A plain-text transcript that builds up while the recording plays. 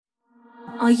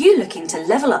Are you looking to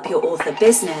level up your author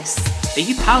business? Are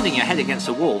you pounding your head against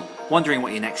a wall, wondering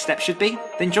what your next step should be?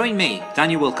 Then join me,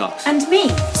 Daniel Wilcox. And me,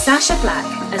 Sasha Black,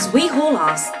 as we haul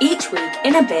ass each week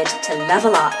in a bid to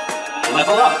level up.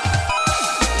 Level up!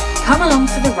 Come along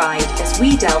for the ride as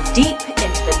we delve deep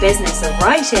into the business of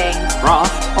writing,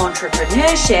 Craft,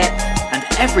 entrepreneurship, and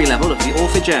every level of the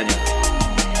author journey.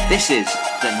 This is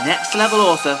the Next Level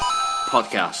Author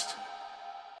podcast.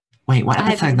 Wait, what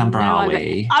episode number are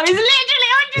we? I was literally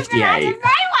just going to say,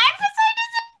 what episode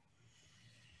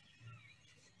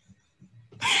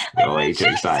is it? You're way too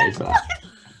excited for that.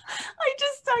 I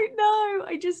just don't know.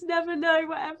 I just never know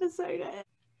what episode it is.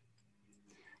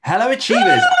 Hello,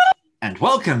 Achievers, and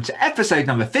welcome to episode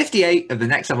number 58 of the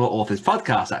Next Level Authors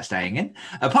podcast that's staying in,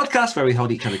 a podcast where we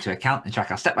hold each other to account and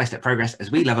track our step-by-step progress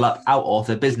as we level up our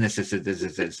author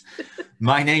businesses.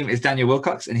 My name is Daniel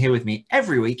Wilcox, and here with me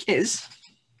every week is...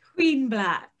 Queen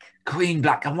Black. Queen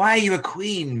Black. And why are you a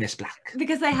queen, Miss Black?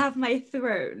 Because I have my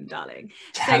throne, darling.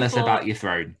 Tell us about your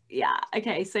throne. Yeah,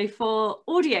 okay. So for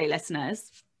audio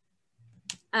listeners,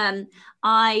 for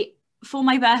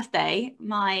my birthday,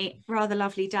 my rather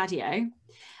lovely daddy-o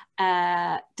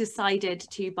decided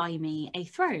to buy me a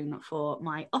throne for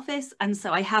my office. And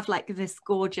so I have like this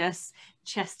gorgeous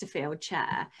Chesterfield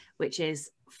chair, which is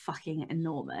fucking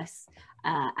enormous.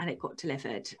 And it got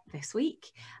delivered this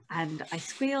week, and I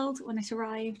squealed when it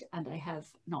arrived, and I have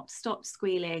not stopped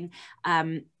squealing.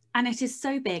 And it is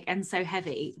so big and so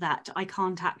heavy that I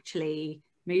can't actually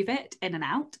move it in and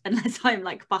out unless I'm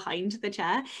like behind the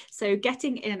chair. So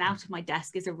getting in and out of my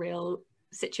desk is a real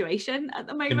situation at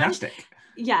the moment. Gymnastic.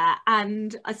 Yeah,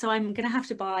 and so I'm gonna have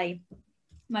to buy.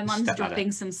 My mum's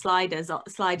dropping some sliders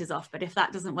off, but if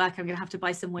that doesn't work, I'm going to have to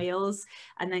buy some wheels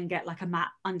and then get like a mat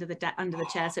under the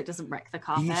chair so it doesn't wreck the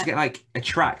carpet. You need to get like a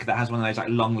track that has one of those like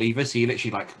long levers, so you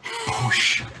literally like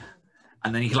push,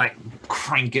 and then you can like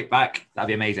crank it back. That'd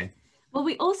be amazing. Well,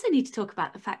 we also need to talk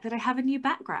about the fact that I have a new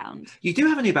background. You do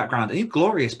have a new background, a new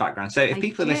glorious background. So if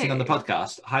people are listening do. on the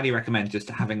podcast, highly recommend just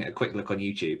having a quick look on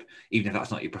YouTube, even if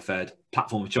that's not your preferred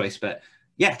platform of choice. But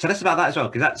yeah, tell us about that as well,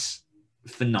 because that's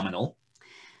phenomenal.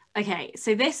 Okay,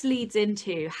 so this leads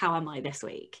into how am I this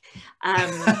week?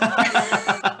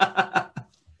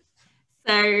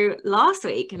 So last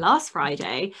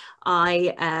Friday,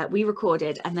 we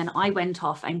recorded, and then I went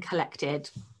off and collected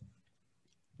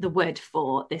the wood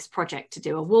for this project to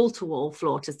do a wall-to-wall,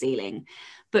 floor-to-ceiling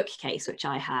bookcase, which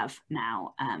I have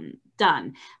now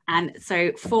done. And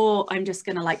so I'm just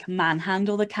going to like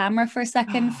manhandle the camera for a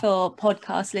second for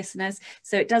podcast listeners.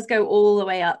 So it does go all the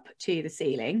way up to the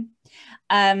ceiling.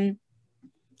 And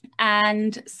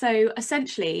so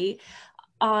essentially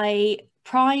I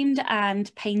primed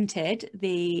and painted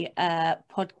the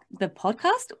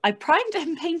podcast. I primed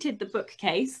and painted the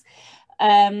bookcase.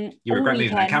 You regret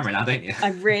moving the camera now, don't you? I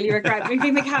really regret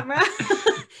moving the camera.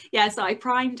 Yeah, so I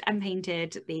primed and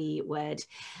painted the wood.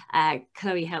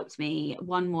 Chloe helped me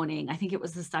one morning. I think it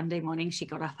was the Sunday morning. She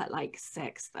got up at like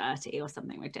 6:30 or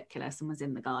something ridiculous and was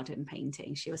in the garden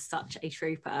painting. She was such a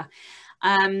trooper.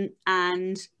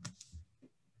 And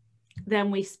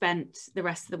then we spent the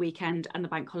rest of the weekend and the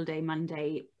bank holiday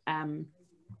Monday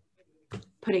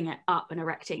putting it up and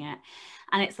erecting it,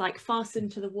 and it's like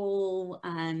fastened to the wall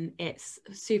and it's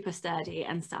super sturdy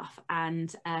and stuff,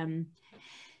 and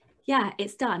yeah,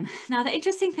 it's done. Now the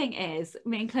interesting thing is,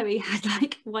 me and Chloe had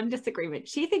like one disagreement.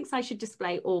 She thinks I should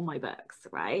display all my books,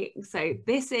 right? So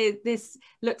this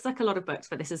looks like a lot of books,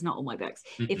 but this is not all my books.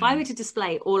 Mm-hmm. If I were to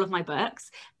display all of my books,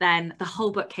 then the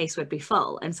whole bookcase would be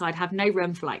full, and so I'd have no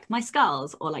room for like my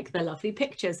skulls or like the lovely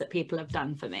pictures that people have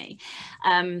done for me.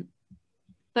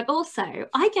 But also,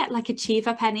 I get like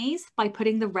achiever pennies by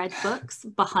putting the red books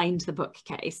behind the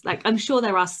bookcase. Like, I'm sure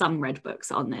there are some red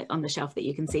books on the shelf that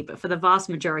you can see, but for the vast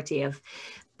majority of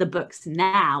the books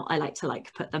now, I like to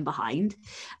like put them behind.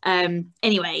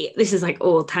 Anyway, this is like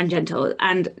all tangential,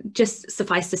 and just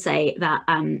suffice to say that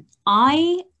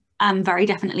I am very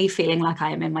definitely feeling like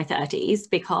I am in my 30s,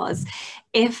 because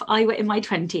if I were in my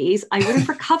 20s, I would have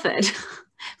recovered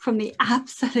from the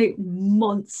absolute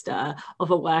monster of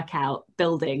a workout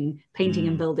painting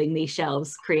and building these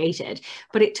shelves created.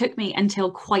 But it took me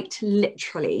until quite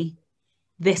literally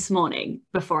this morning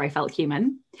before I felt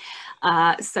human.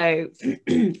 So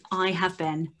I have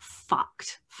been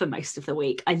fucked for most of the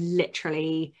week. I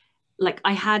literally,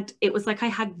 it was like I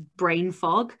had brain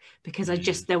fog, because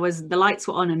the lights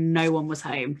were on and no one was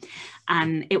home.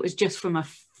 And it was just from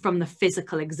the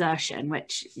physical exertion,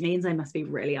 which means I must be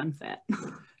really unfit.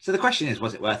 So the question is,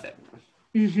 was it worth it?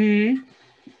 Mm-hmm.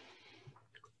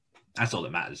 That's all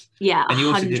that matters. Yeah. And you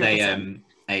also 100%. did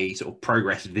a sort of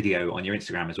progress video on your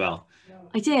Instagram as well.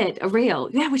 I did a reel,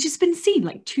 yeah, which has been seen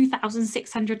like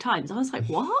 2,600 times. I was like,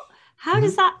 what? How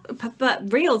does that?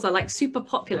 But reels are like super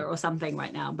popular or something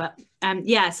right now. But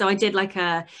yeah, so I did like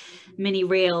a mini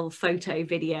reel photo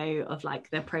video of like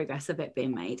the progress of it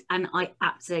being made, and I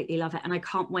absolutely love it. And I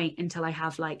can't wait until I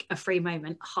have like a free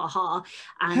moment,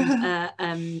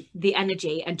 and the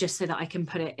energy, and just so that I can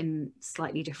put it in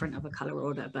slightly different of a color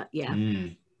order. But yeah,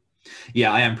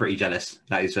 yeah, I am pretty jealous.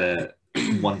 That is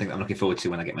one thing that I'm looking forward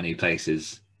to when I get my new place,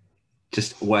 is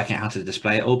just working out how to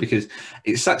display it all, because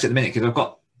it sucks at the minute because I've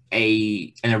got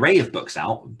an array of books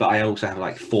out, but I also have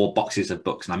like 4 boxes of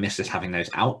books, and I miss just having those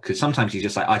out, because sometimes you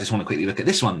just like, I just want to quickly look at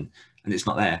this one and it's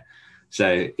not there.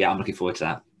 So yeah, I'm looking forward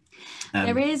to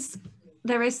that.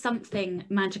 There is something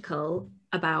magical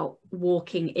about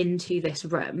walking into this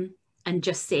room and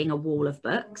just seeing a wall of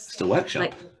books. It's the workshop.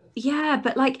 Like, yeah,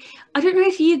 but like, I don't know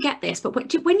if you get this, but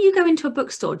when you go into a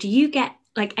bookstore, do you get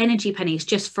like energy pennies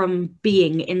just from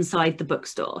being inside the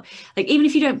bookstore? Like, even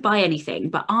if you don't buy anything,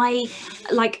 but I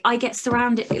get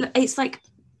surrounded. It's like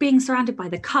being surrounded by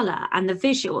the color and the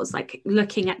visuals, like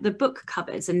looking at the book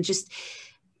covers and just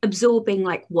absorbing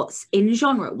like what's in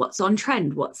genre, what's on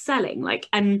trend, what's selling. Like,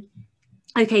 and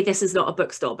okay, this is not a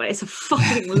bookstore, but it's a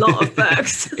fucking lot of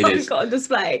books that I've got on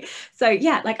display. So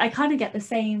yeah, like I kind of get the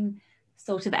same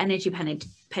sort of energy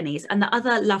pennies. And the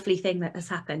other lovely thing that has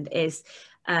happened is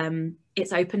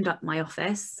it's opened up my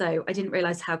office. So I didn't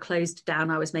realize how closed down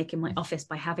I was making my office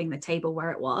by having the table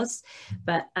where it was.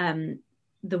 But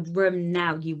the room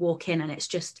now, you walk in and it's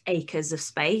just acres of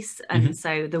space. And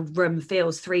so the room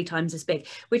feels 3 times as big,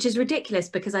 which is ridiculous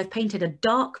because I've painted a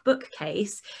dark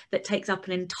bookcase that takes up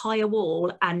an entire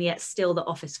wall, and yet still the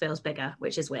office feels bigger,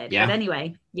 which is weird. Yeah. But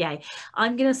anyway, yay.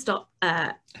 I'm going to stop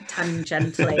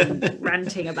tangentially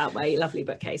ranting about my lovely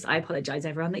bookcase. I apologize,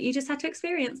 everyone, that you just had to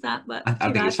experience that. But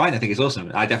I think it's fine. I think it's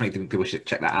awesome. I definitely think people should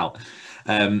check that out.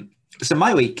 So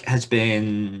my week has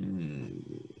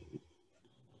been...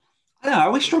 I don't know, I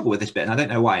always struggle with this bit, and I don't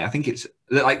know why. I think it's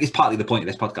partly the point of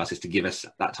this podcast is to give us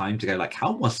that time to go like,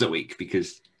 how was the week?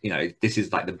 Because, you know, this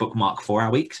is like the bookmark for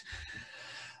our weeks.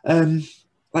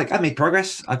 Like, I've made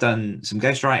progress. I've done some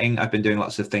ghostwriting. I've been doing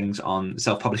lots of things on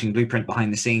self-publishing blueprint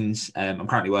behind the scenes. I'm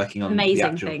currently working on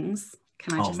amazing things.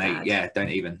 Can I just add? Yeah, don't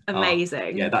even.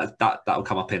 Amazing. Yeah, that will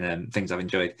come up in things I've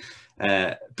enjoyed.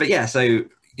 But yeah, so,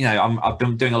 you know, I've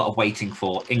been doing a lot of waiting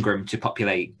for Ingram to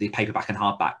populate the paperback and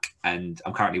hardback, and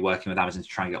I'm currently working with Amazon to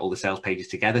try and get all the sales pages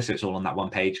together so it's all on that one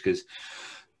page, because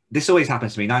this always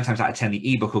happens to me. 9 times out of 10,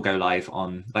 the ebook will go live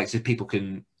on, like, so people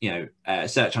can, you know,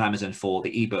 search on Amazon for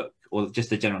the ebook or just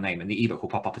the general name, and the ebook will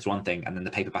pop up as one thing, and then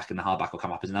the paperback and the hardback will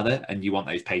come up as another, and you want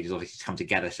those pages obviously to come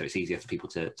together so it's easier for people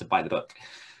to buy the book.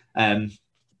 I'm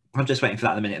just waiting for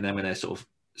that in a minute, and then I'm going to sort of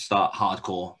start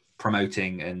hardcore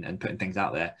promoting and putting things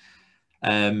out there.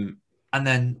 And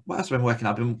then what else have I been working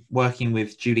on? I've been working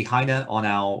with Julie Heiner on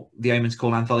The Omen's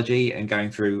Call anthology and going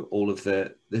through all of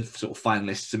the sort of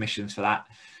finalist submissions for that.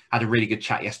 Had a really good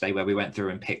chat yesterday where we went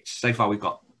through and picked. So far we've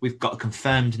got a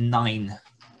confirmed 9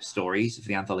 stories for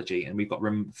the anthology, and we've got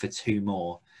room for 2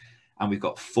 more, and we've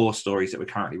got 4 stories that we're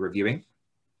currently reviewing,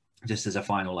 just as a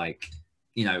final, like,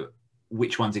 you know,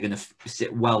 which ones are going to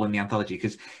sit well in the anthology,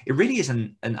 because it really is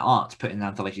an art putting an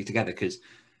anthology together, because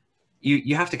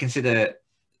you have to consider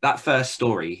that first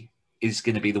story is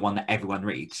going to be the one that everyone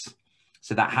reads.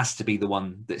 So that has to be the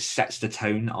one that sets the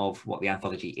tone of what the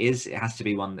anthology is. It has to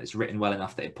be one that's written well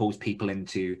enough that it pulls people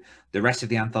into the rest of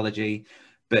the anthology.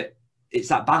 But it's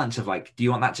that balance of like, do you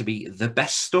want that to be the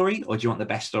best story, or do you want the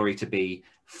best story to be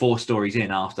 4 stories in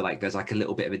after, like, there's like a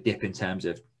little bit of a dip in terms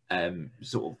of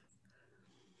sort of,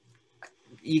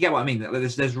 you get what I mean?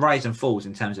 There's rise and falls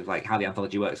in terms of like how the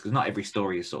anthology works, because not every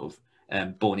story is sort of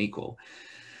born equal.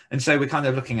 And so we're kind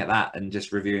of looking at that and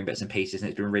just reviewing bits and pieces. And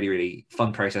it's been a really, really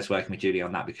fun process working with Julie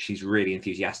on that, because she's really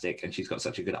enthusiastic and she's got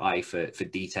such a good eye for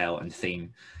detail and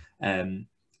theme. And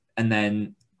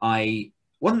then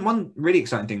one really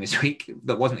exciting thing this week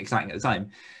that wasn't exciting at the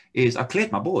time is I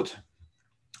cleared my board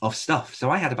of stuff. So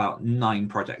I had about 9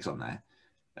 projects on there,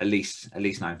 at least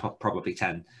 9, probably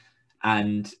 10.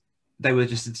 And they were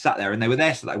just sat there, and they were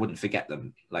there so that I wouldn't forget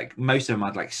them. Like, most of them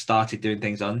I'd like started doing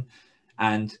things on,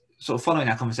 and sort of following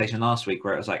our conversation last week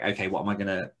where it was like, okay, what am I going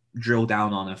to drill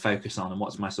down on and focus on, and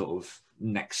what's my sort of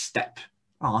next step?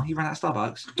 Oh, you ran out of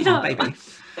Starbucks. Come on, baby.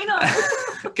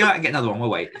 Go out and get another one. We'll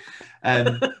wait.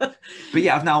 But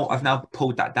yeah, I've now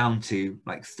pulled that down to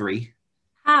like 3.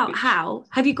 How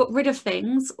have you got rid of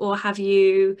things, or have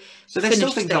you? So there's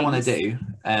still things I want to do,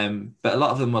 but a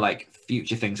lot of them were like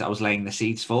future things that I was laying the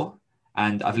seeds for,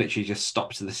 and I've literally just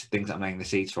stopped the things that I'm laying the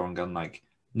seeds for and gone like,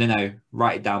 no,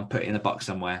 write it down, put it in a box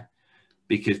somewhere,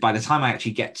 because by the time I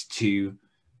actually get to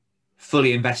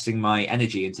fully investing my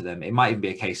energy into them, it might even be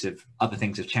a case of other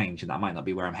things have changed and that might not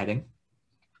be where I'm heading.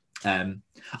 And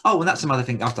that's some other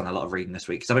thing. I've done a lot of reading this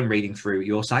week because I've been reading through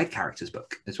your side characters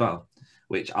book as well,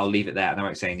 which I'll leave it there and I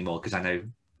won't say anymore because I know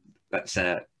that's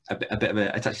a bit of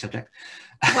a touchy subject.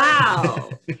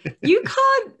 Wow. You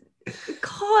can't.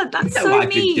 God, that's you know so what I've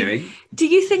mean. been doing. Do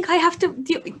you think I have to?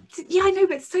 Yeah, I know,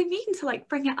 but it's so mean to like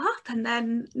bring it up and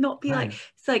then not be like,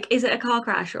 it's like, is it a car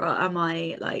crash or am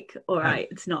I like, all right,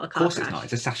 it's not a car crash? Of course it's not.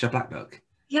 It's a Sacha Black book.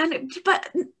 Yeah, no,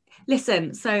 but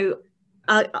listen, so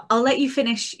I'll let you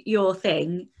finish your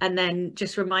thing and then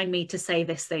just remind me to say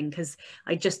this thing because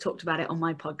I just talked about it on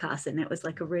my podcast and it was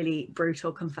like a really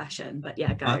brutal confession. But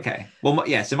yeah, go. Okay. Well,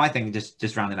 yeah. So my thing,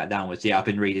 just rounding that down, was I've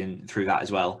been reading through that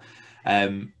as well,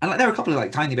 and like there are a couple of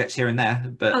like tiny bits here and there,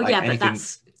 but but it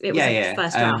was a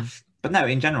first draft. But no,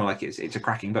 in general, like it's a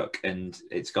cracking book and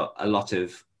it's got a lot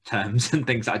of terms and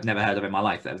things that I'd never heard of in my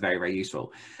life that are very, very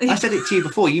useful. I said it to you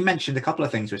before. You mentioned a couple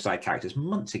of things with side characters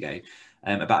months ago.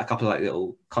 About a couple of like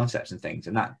little concepts and things,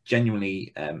 and that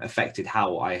genuinely affected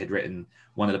how I had written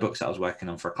one of the books that I was working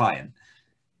on for a client.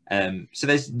 So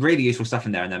there's really useful stuff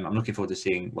in there, and I'm looking forward to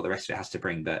seeing what the rest of it has to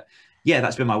bring. But yeah,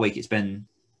 that's been my week. It's been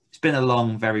a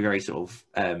long, very, very sort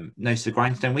of nose to the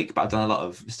grindstone week, but I've done a lot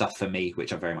of stuff for me,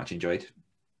 which I've very much enjoyed.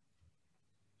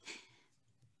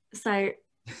 So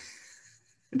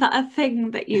that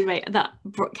thing that you made that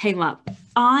came up,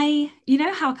 you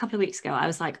know how a couple of weeks ago I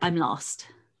was like, I'm lost.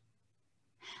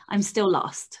 I'm still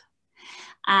lost.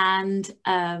 And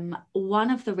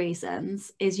one of the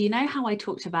reasons is, you know how I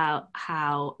talked about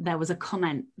how there was a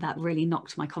comment that really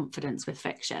knocked my confidence with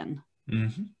fiction.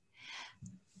 Mm-hmm.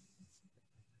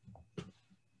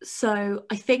 So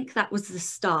I think that was the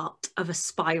start of a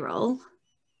spiral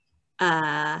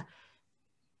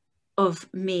of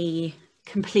me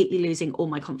completely losing all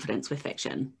my confidence with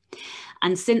fiction.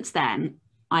 And since then,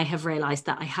 I have realized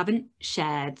that I haven't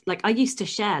shared, like I used to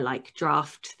share like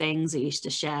draft things. I used to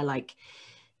share like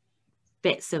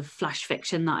bits of flash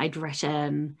fiction that I'd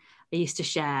written. I used to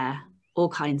share all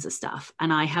kinds of stuff.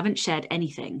 And I haven't shared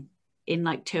anything in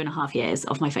like 2.5 years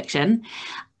of my fiction.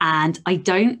 And I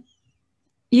don't,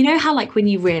 you know how like when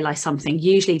you realize something,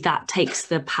 usually that takes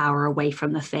the power away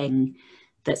from the thing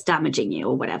that's damaging you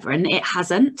or whatever. And it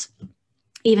hasn't,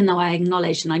 even though I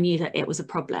acknowledged and I knew that it was a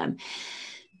problem.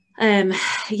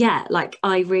 Yeah, like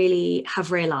I really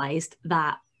have realized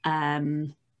that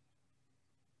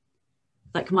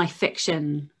like my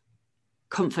fiction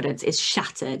confidence is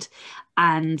shattered,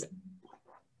 and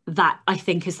that I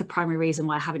think is the primary reason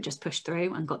why I haven't just pushed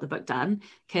through and got the book done,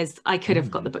 because I could have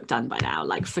got the book done by now,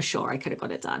 like for sure I could have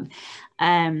got it done.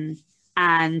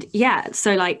 And yeah,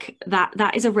 so like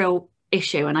that is a real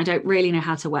issue and I don't really know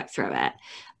how to work through it.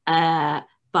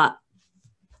 But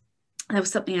there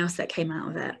was something else that came out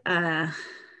of it.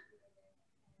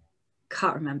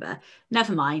 Can't remember.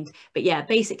 Never mind. But yeah,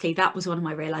 basically that was one of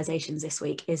my realizations this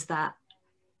week, is that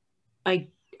I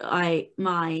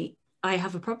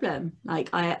have a problem. Like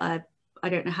I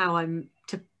don't know how I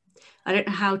don't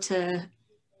know how to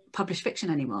publish fiction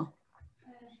anymore.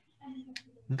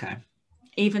 Okay.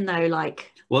 Even though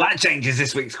like, well, that changes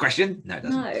this week's question. No, it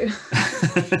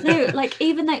doesn't. No, like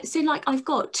even though, so like I've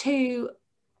got 2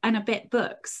 and a bit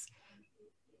books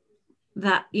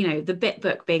that, you know, the bit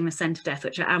book being The Scent of Death,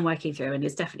 which I am working through and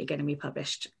is definitely going to be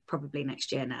published probably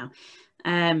next year now.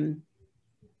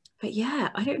 But yeah,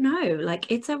 I don't know, like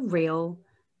it's a real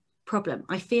problem.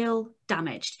 I feel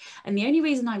damaged. And the only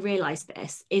reason I realized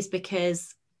this is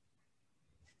because,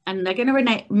 and they're going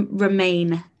to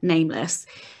remain nameless,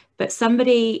 but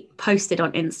somebody posted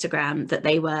on Instagram that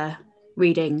they were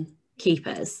reading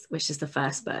Keepers, which is the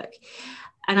first book.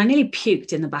 And I nearly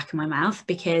puked in the back of my mouth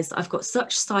because I've got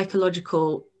such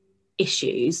psychological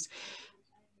issues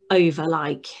over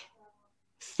like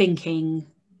thinking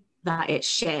that it's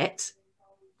shit,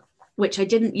 which I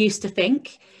didn't used to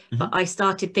think, but I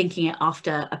started thinking it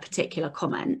after a particular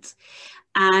comment.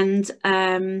 And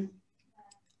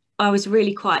I was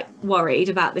really quite worried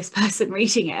about this person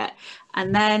reading it.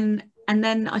 And then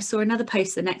I saw another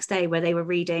post the next day where they were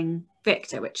reading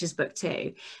Victor, which is book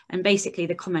 2. And basically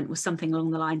the comment was something along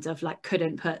the lines of like,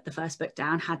 couldn't put the first book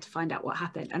down, had to find out what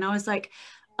happened. And I was like,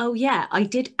 oh yeah, I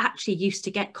did actually used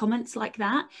to get comments like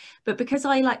that. But because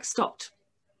I like stopped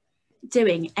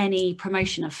doing any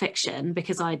promotion of fiction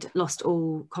because I'd lost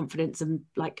all confidence and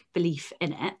like belief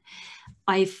in it,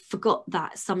 I forgot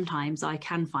that sometimes I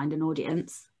can find an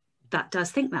audience that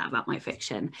does think that about my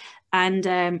fiction.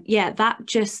 And yeah, that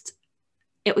just,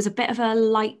 it was a bit of a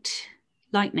light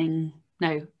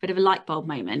bulb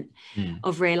moment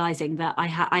of realizing that I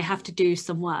have to do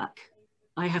some work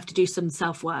I have to do some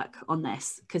self-work on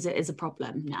this because it is a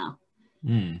problem now.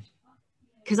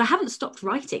 Because I haven't stopped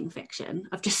writing fiction.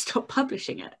 I've just stopped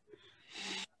publishing it.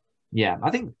 Yeah,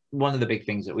 I think one of the big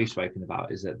things that we've spoken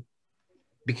about is that,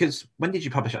 because when did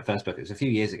you publish that first book? It was a few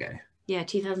years ago. Yeah,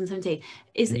 2017.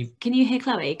 Can you hear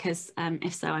Chloe? Because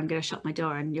if so, I'm going to shut my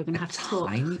door and you're going to have to talk.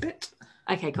 A tiny bit.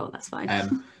 Okay, cool. That's fine.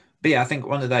 But yeah, I think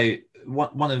one of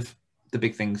the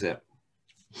big things that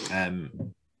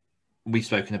we've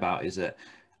spoken about is that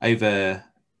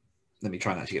let me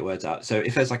try and actually get words out. So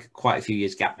if there's like quite a few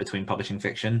years gap between publishing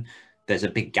fiction, there's a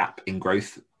big gap in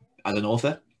growth as an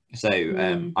author. So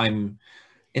I'm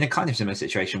in a kind of similar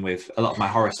situation with a lot of my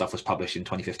horror stuff was published in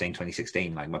 2015,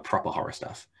 2016, like my proper horror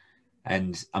stuff.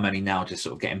 And I'm only now just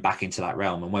sort of getting back into that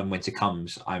realm. And when winter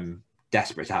comes, I'm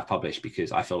desperate to have published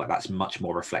because I feel like that's much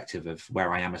more reflective of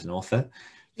where I am as an author.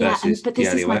 Yeah, but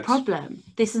this is my problem.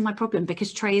 This is my problem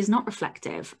because Trey is not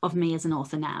reflective of me as an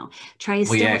author now. Trey is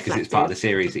still reflective. Because it's part of the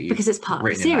series that you've because it's part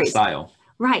written of the series. In that style.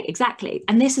 Right, exactly.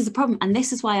 And this is the problem. And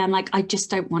this is why I'm like, I just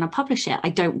don't want to publish it.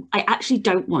 I actually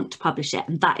don't want to publish it.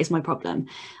 And that is my problem.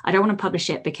 I don't want to publish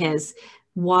it because,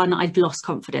 one, I've lost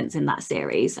confidence in that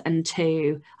series. And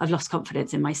two, I've lost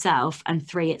confidence in myself. And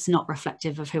three, it's not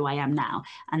reflective of who I am now.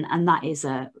 And that is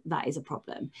a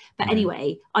problem. But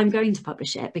anyway, I'm going to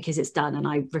publish it because it's done and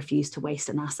I refuse to waste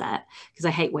an asset because I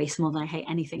hate waste more than I hate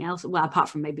anything else. Well, apart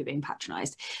from maybe being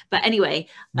patronized. But anyway,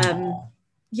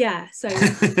 yeah, so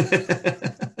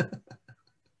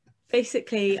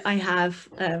basically I have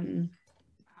some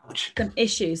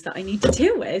issues that I need to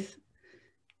deal with,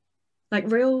 like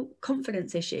real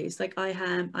confidence issues. Like I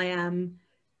am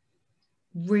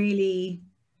really,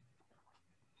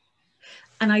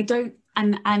 and I don't,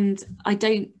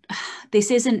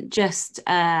 this isn't just,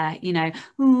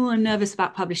 I'm nervous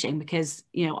about publishing because,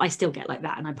 I still get like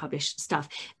that and I publish stuff.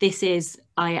 This is,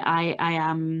 I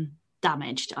am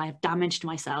damaged. I have damaged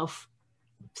myself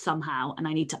somehow and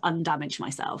I need to undamage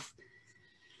myself.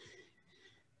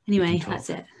 Anyway, that's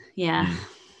it. Yeah.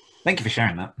 Thank you for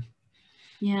sharing that.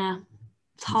 Yeah.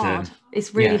 It's hard.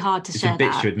 It's really hard to share that.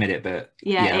 It's a bitch to admit it, but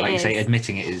like you say,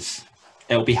 admitting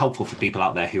it'll be helpful for people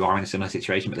out there who are in a similar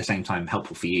situation, but at the same time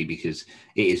helpful for you because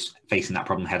it is facing that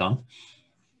problem head on.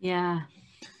 Yeah.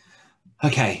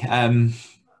 Okay.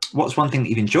 What's one thing that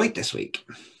you've enjoyed this week?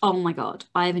 Oh my God,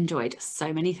 I've enjoyed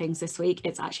so many things this week.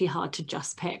 It's actually hard to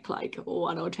just pick like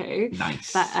one or two.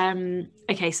 Nice. But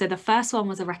okay, so the first one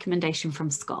was a recommendation from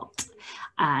Scott.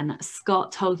 And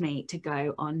Scott told me to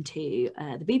go onto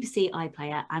the BBC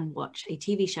iPlayer and watch a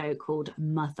TV show called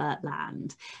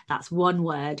Motherland. That's one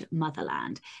word,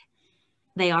 Motherland.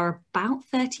 They are about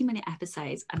 30-minute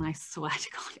episodes, and I swear to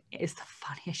God, it is the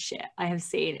funniest shit I have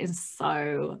seen in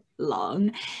so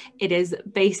long. It is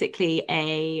basically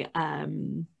a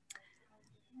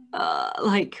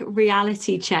like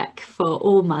reality check for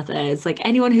all mothers, like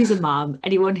anyone who's a mum,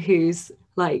 anyone who's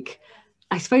like,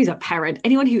 I suppose a parent,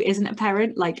 anyone who isn't a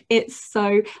parent. Like it's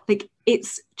so like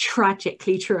it's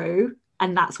tragically true.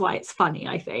 And that's why it's funny,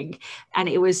 I think. And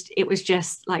it was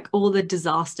just like all the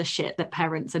disaster shit that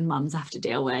parents and mums have to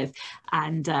deal with.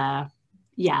 And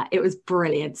it was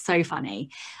brilliant. So funny.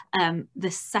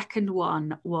 The second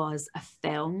one was a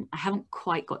film. I haven't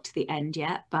quite got to the end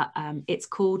yet, but it's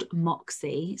called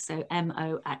Moxie. So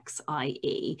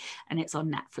Moxie, and it's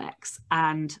on Netflix.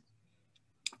 And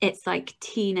it's like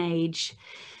teenage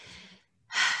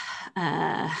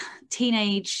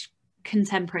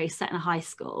contemporary set in a high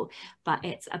school, but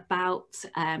it's about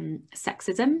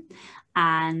sexism,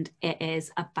 and it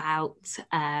is about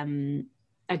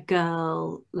a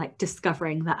girl like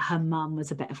discovering that her mum was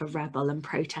a bit of a rebel and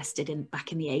protested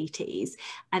back in the 80s,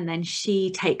 and then she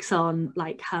takes on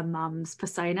like her mum's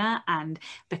persona and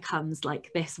becomes like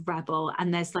this rebel,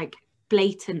 and there's like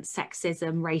blatant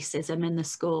sexism, racism in the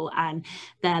school, and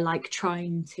they're like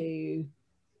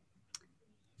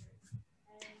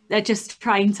they're just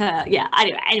trying to,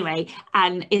 anyway,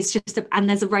 and it's just, and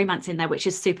there's a romance in there, which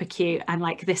is super cute, and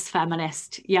like this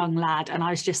feminist young lad, and I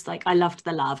was just like, I loved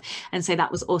the love, and so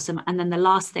that was awesome. And then the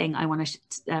last thing I want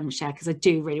to share, because I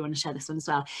do really want to share this one as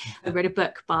well, I read a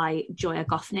book by Joya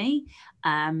Goffney,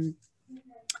 and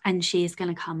she's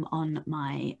going to come on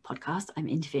my podcast. I'm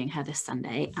interviewing her this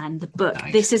Sunday, and the book,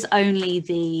 nice. This is only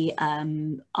the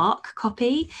ARC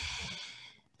copy,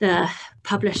 the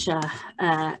publisher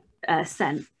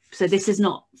sent. So this is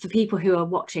not, for people who are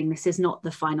watching, this is not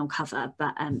the final cover,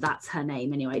 but that's her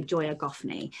name anyway, Joya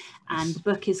Goffney. And the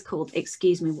book is called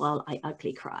Excuse Me While I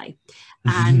Ugly Cry.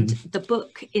 And the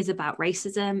book is about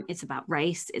racism, it's about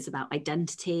race, it's about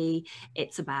identity,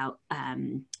 it's about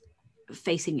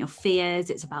facing your fears,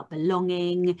 it's about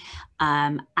belonging.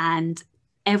 And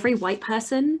every white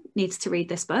person needs to read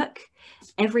this book.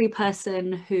 Every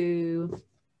person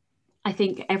I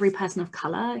think every person of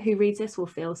color who reads this will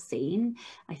feel seen.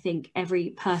 I think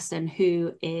every person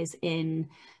who is in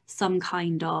some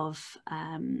kind of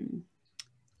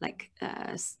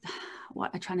what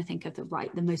I'm trying to think of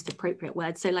the most appropriate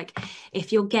word. So like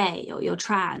if you're gay or you're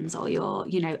trans or you're,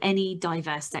 you know, any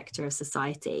diverse sector of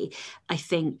society, I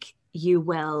think you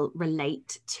will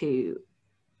relate to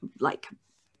like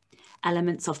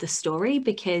elements of the story,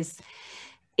 because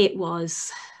it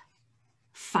was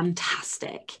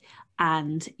fantastic.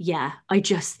 And yeah, I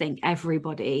just think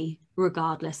everybody,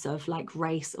 regardless of like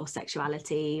race or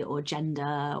sexuality or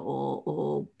gender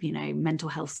or you know, mental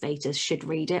health status, should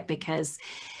read it, because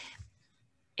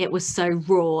it was so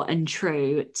raw and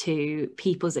true to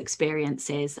people's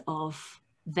experiences of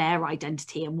their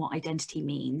identity and what identity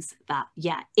means, that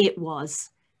yeah, it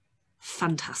was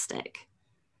fantastic.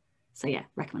 So yeah,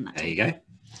 recommend that. There you go.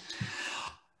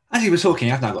 As you were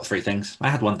talking, I've now got three things. I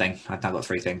had one thing, I've now got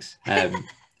three things.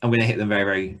 I'm going to hit them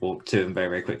two of them very,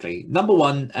 very quickly. Number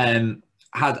one,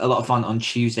 had a lot of fun on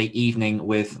Tuesday evening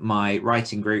with my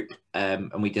writing group,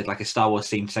 and we did like a Star Wars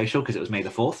themed social because it was May the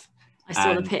 4th. I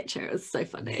saw the picture, it was so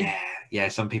funny. Yeah,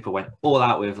 some people went all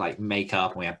out with like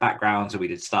makeup, and we had backgrounds, and we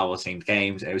did Star Wars themed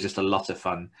games. It was just a lot of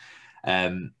fun.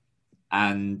 And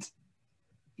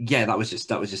yeah, that was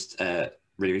just really,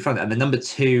 really fun. And then number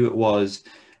two was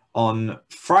on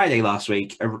Friday last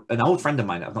week, an old friend of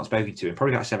mine that I've not spoken to in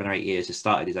probably about 7 or 8 years has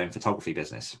started his own photography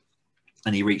business.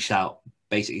 And he reached out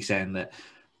basically saying that,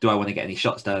 do I want to get any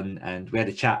shots done? And we had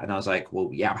a chat, and I was like, well,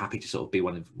 yeah, I'm happy to sort of be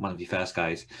one of your first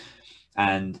guys.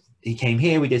 And he came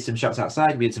here, we did some shots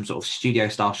outside, we did some sort of studio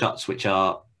style shots, which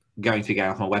are going to be going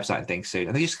off my website and things soon.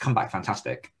 And they just come back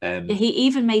fantastic. He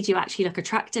even made you actually look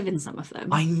attractive in some of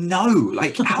them. I know,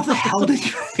 like how the hell did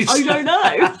you? I don't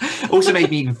know. Also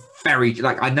made me very,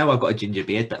 like, I know I've got a ginger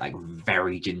beard, but like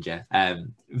very ginger.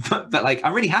 But like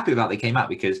I'm really happy about they came out,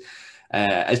 because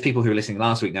as people who were listening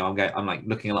last week know, I'm like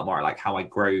looking a lot more at like how I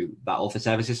grow that author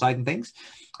services side and things.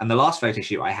 And the last photo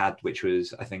shoot I had, which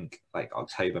was I think like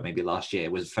October maybe last year,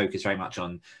 was focused very much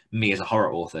on me as a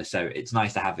horror author. So it's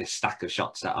nice to have this stack of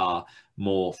shots that are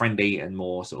more friendly and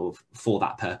more sort of for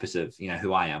that purpose of, you know,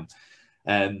 who I am.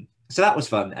 So that was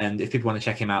fun. And if people want to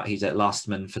check him out, he's at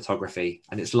Lastman Photography.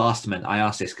 And it's Lastman. I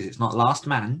asked this because it's not Last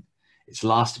Man, it's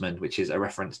Lastman, which is a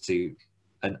reference to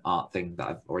an art thing that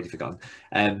I've already forgotten.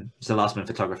 So Lastman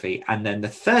Photography. And then the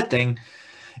third thing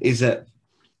is that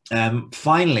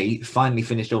finally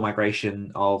finished all migration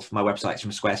of my websites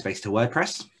from Squarespace to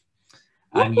WordPress.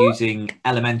 I'm using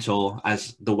Elementor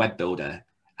as the web builder.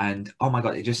 And oh my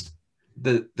God, it just,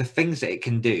 the things that it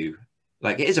can do,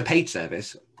 like it is a paid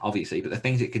service, obviously, but the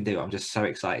things it can do, I'm just so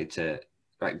excited to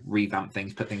like revamp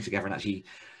things, put things together, and actually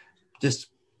just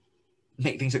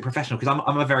make things look professional, because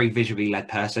I'm a very visually led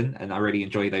person and I really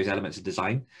enjoy those elements of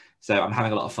design. So I'm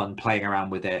having a lot of fun playing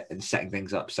around with it and setting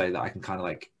things up so that I can kind of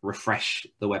like refresh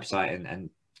the website and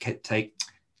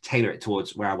tailor it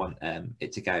towards where I want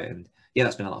it to go. And yeah,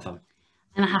 that's been a lot of fun.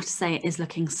 And I have to say, it is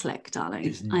looking slick, darling.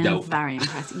 It's I am dope. very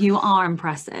impressed. You are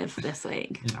impressive this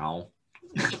week. No.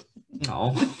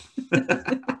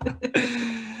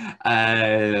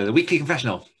 The weekly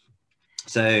confessional.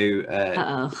 So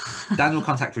Daniel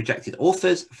contact rejected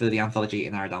authors for the anthology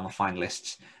and narrowed down the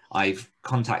finalists. I've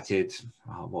contacted,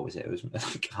 what was it? It was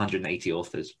like 180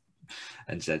 authors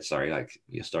and said, sorry, like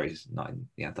your story's not in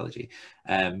the anthology.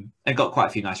 And got quite a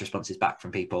few nice responses back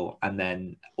from people. And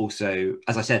then also,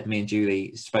 as I said, me and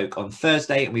Julie spoke on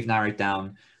Thursday, and we've narrowed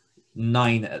down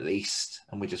 9 at least.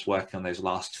 And we're just working on those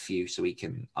last few so we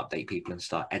can update people and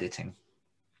start editing.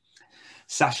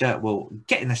 Sasha will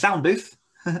get in the sound booth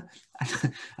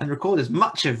and record as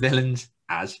much of Villains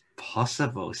as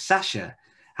possible. Sasha,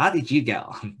 how did you get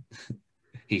on?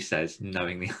 He says,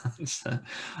 knowing the answer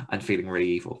and feeling really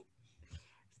evil.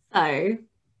 So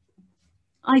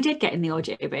I did get in the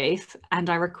audio booth, and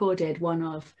I recorded one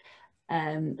of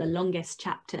the longest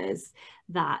chapters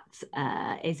that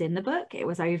is in the book. It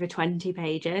was over 20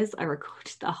 pages. I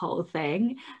recorded the whole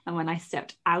thing, and when I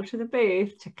stepped out of the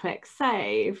booth to click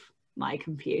save, my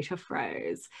computer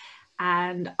froze.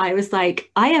 And I was like,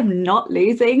 I am not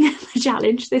losing the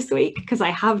challenge this week because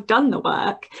I have done the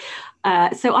work.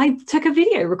 So I took a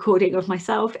video recording of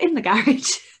myself in the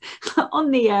garage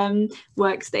on the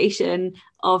workstation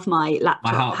of my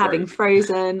laptop having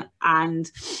frozen, and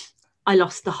I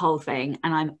lost the whole thing.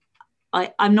 And I'm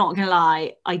I'm not gonna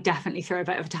lie, I definitely threw a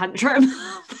bit of a tantrum.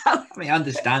 I mean,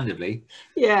 understandably.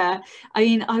 Yeah, I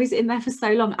mean, I was in there for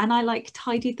so long, and I like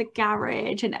tidied the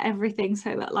garage and everything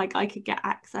so that like I could get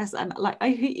access, and like I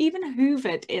even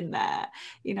hoovered in there,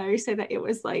 you know, so that it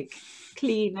was like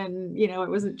clean, and you know, I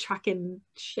wasn't tracking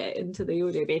shit into the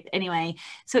audio booth. Anyway,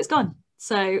 so it's gone.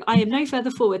 So I am no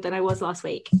further forward than I was last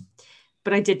week,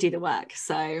 but I did do the work,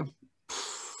 so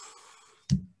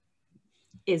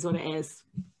is what it is.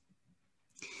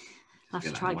 I'll have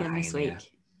to try again this week.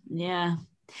 Yeah.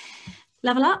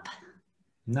 Level up?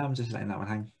 No, I'm just letting that one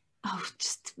hang. Oh,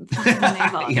 just fucking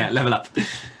move on. Yeah, level up.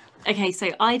 Okay,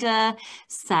 so Ida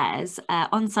says,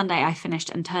 on Sunday I finished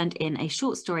and turned in a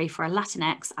short story for a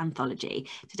Latinx anthology.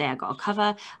 Today I got a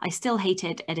cover. I still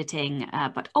hated editing,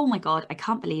 but oh my God, I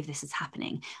can't believe this is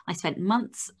happening. I spent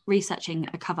months researching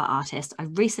a cover artist. I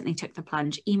recently took the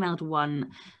plunge, emailed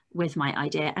one with my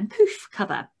idea, and poof,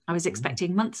 cover. I was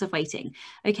expecting months of waiting.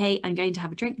 Okay, I'm going to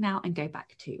have a drink now and go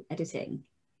back to editing.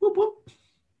 Whoop, whoop.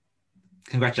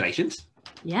 Congratulations.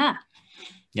 Yeah.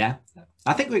 Yeah.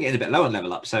 I think we're getting a bit low on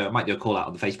level up, so I might do a call out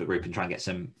on the Facebook group and try and get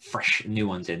some fresh new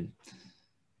ones in.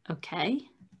 Okay.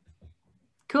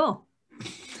 Cool.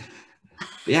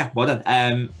 Yeah, well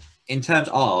done. In terms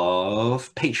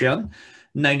of Patreon,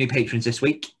 no new patrons this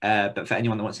week, but for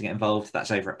anyone that wants to get involved,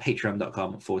 that's over at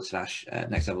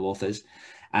patreon.com/Next Level Authors.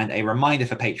 And a reminder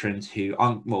for patrons who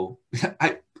aren't, well,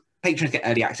 patrons get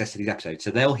early access to these episodes,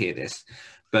 so they'll hear this.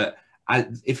 But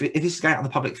if this is going out on the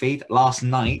public feed, last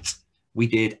night we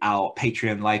did our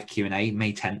Patreon live Q&A,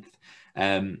 May 10th.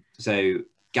 So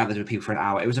gathered with people for an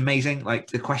hour. It was amazing. Like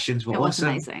the questions were awesome.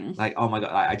 Amazing. Like, oh my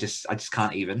God, I just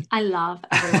can't even. I love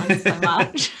everyone so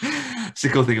much. It's the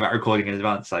cool thing about recording in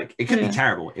advance. Like it could be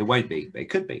terrible. It won't be, but it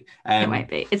could be. It won't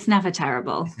be. It's never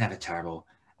terrible. It's never terrible.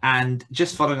 And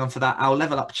just following on for that, our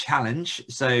level up challenge.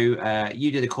 So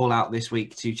you did a call out this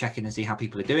week to check in and see how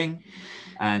people are doing.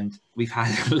 And we've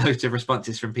had loads of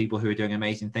responses from people who are doing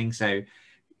amazing things. So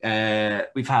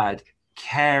we've had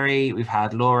Carrie, we've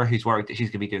had Laura, who's worried that she's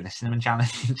going to be doing the cinnamon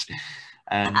challenge.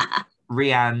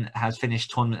 Rianne has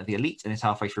finished Tournament of the Elite and is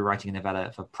halfway through writing a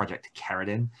novella for Project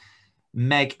Carradine.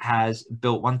 Meg has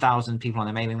built 1,000 people on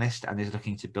a mailing list and is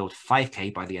looking to build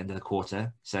 5K by the end of the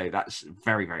quarter. So that's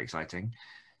very, very exciting.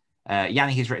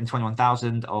 Yanni has written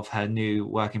 21,000 of her new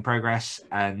work in progress.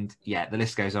 And yeah, the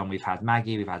list goes on. We've had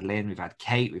Maggie, we've had Lynn, we've had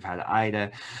Kate, we've had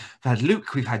Ida, we've had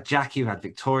Luke, we've had Jackie, we've had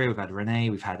Victoria, we've had Renee,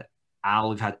 we've had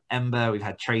Al, we've had Ember, we've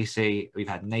had Tracy, we've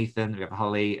had Nathan, we have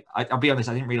Holly. I'll be honest,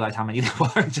 I didn't realize how many there were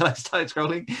until I started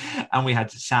scrolling. And we had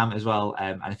Sam as well,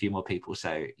 and a few more people.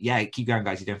 So yeah, keep going,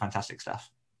 guys. You're doing fantastic stuff.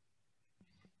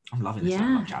 I'm loving this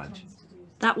challenge.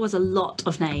 That was a lot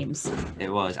of names. It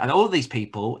was. And all of these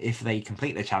people, if they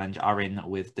complete the challenge, are in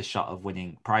with the shot of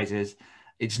winning prizes.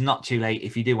 It's not too late.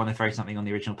 If you do want to throw something on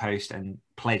the original post and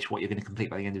pledge what you're going to complete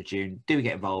by the end of June, do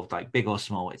get involved, like big or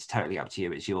small. It's totally up to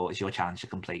you. It's your challenge to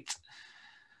complete.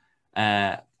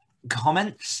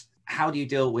 Comments. How do you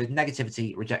deal with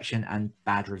negativity, rejection, and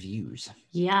bad reviews?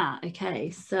 Yeah. Okay.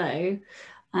 So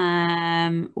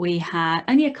we had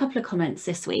only a couple of comments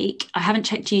this week. I haven't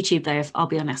checked YouTube though, if I'll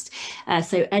be honest.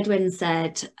 So Edwin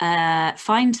said,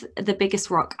 find the biggest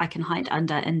rock I can hide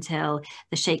under until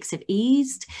the shakes have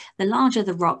eased. The larger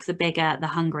the rock, the bigger, the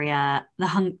hungrier,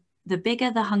 the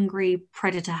bigger the hungry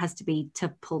predator has to be to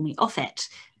pull me off it.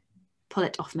 Pull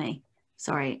it off me.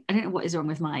 Sorry, I don't know what is wrong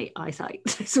with my eyesight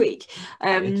this week.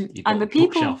 I'm a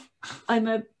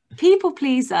people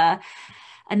pleaser.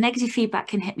 And negative feedback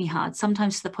can hit me hard,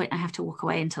 sometimes to the point I have to walk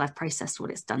away until I've processed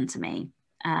what it's done to me.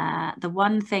 The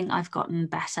one thing I've gotten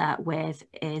better with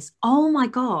is, oh my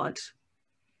God,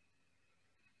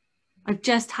 I've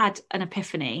just had an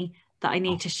epiphany that I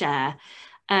need to share.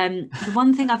 The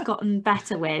one thing I've gotten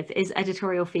better with is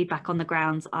editorial feedback on the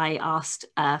grounds I asked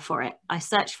for it. I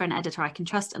searched for an editor I can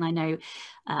trust, and I know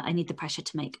I need the pressure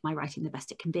to make my writing the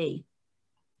best it can be.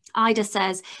 Ida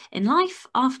says, in life,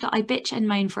 after I bitch and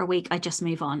moan for a week, I just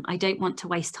move on. I don't want to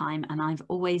waste time. And I've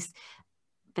always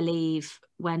believe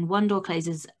when one door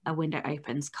closes, a window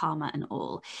opens, karma and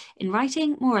all. In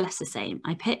writing, more or less the same.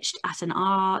 I pitched at an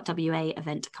RWA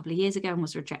event a couple of years ago and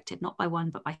was rejected, not by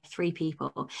one, but by 3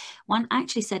 people. One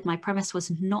actually said my premise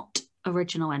was not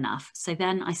original enough. So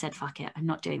then I said, fuck it, I'm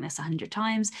not doing this 100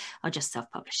 times. I'll just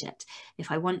self-publish it. If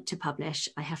I want to publish,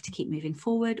 I have to keep moving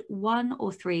forward. 1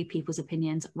 or 3 people's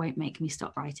opinions won't make me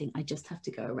stop writing. I just have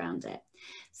to go around it.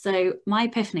 So my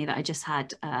epiphany that I just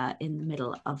had in the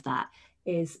middle of that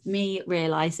is me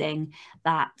realizing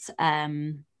that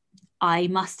I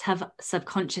must have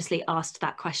subconsciously asked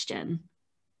that question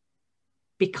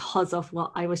because of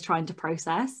what I was trying to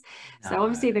process. So No.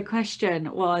 obviously the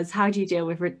question was, how do you deal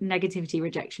with negativity,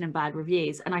 rejection, and bad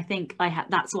reviews? And I think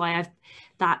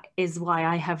that is why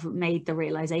I have made the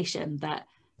realization that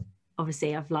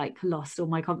obviously I've like lost all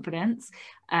my confidence.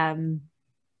 God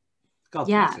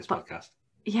yeah, bless this podcast.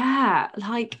 Yeah,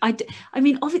 like I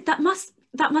mean, that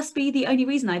must be the only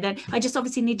reason I just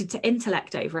obviously needed to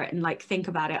intellect over it and like think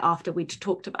about it after we'd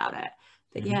talked about it.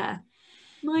 But yeah,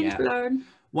 mind blown.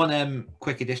 One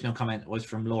quick additional comment was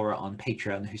from Laura on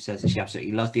Patreon, who says that she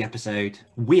absolutely loved the episode.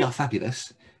 We are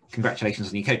fabulous. Congratulations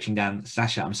on your coaching, Dan.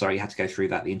 Sasha, I'm sorry you had to go through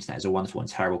that. The internet is a wonderful and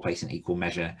terrible place in equal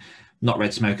measure. Not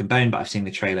read Smoke and Bone, but I've seen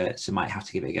the trailer, so might have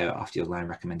to give it a go after your line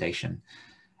recommendation.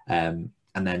 And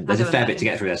then there's a fair bit to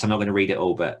get through there, so I'm not going to read it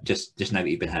all, but just know that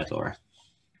you've been heard, Laura.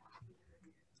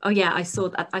 Oh yeah, I saw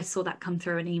that come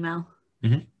through an email.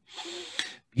 Mm-hmm.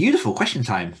 Beautiful. Question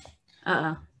time.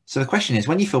 So the question is,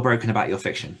 when you feel broken about your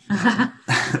fiction?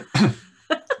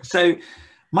 So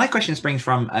my question springs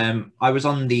from, I was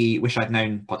on the Wish I'd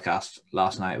Known podcast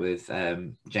last night with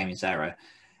Jamie and Sarah.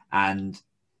 And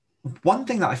one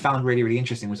thing that I found really, really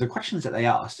interesting was the questions that they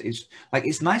asked. Is like,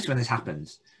 it's nice when this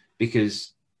happens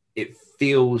because it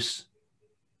feels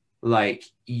like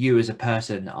you as a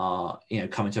person are,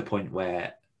 coming to a point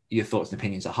where your thoughts and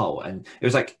opinions are whole. And it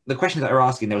was like the questions that they were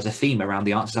asking, there was a theme around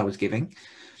the answers I was giving.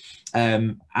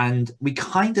 And we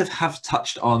kind of have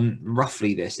touched on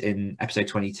roughly this in episode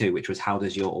 22, which was how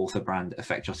does your author brand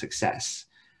affect your success?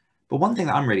 But one thing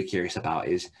that I'm really curious about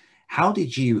is, how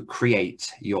did you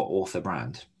create your author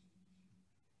brand?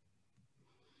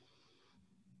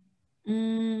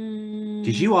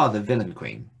 Because you are the villain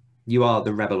queen, you are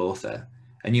the rebel author,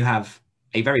 and you have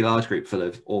a very large group full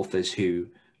of authors who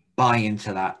buy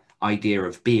into that idea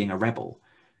of being a rebel.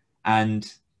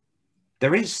 And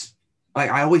there is, like,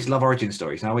 I always love origin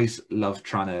stories, and I always love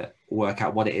trying to work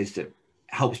out what it is that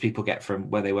helps people get from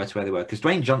where they were to where they were. Because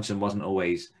Dwayne Johnson wasn't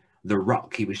always the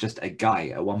Rock. He was just a guy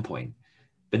at one point,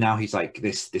 but now he's like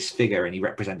this figure, and he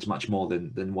represents much more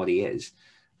than what he is.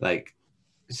 Like,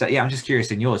 so yeah, I'm just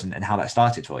curious in yours and how that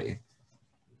started for you.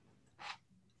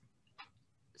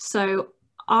 So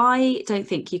I don't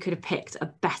think you could have picked a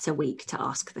better week to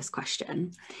ask this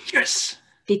question. Yes.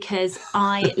 Because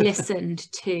I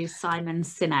listened to Simon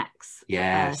Sinek's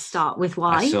Start With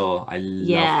Why. I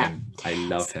love him. I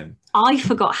love him. I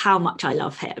forgot how much I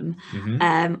love him. Mm-hmm.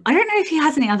 I don't know if he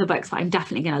has any other books, but I'm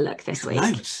definitely going to look this week.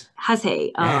 Loads. Has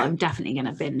he? Oh, Yeah. I'm definitely going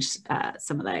to binge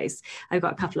some of those. I've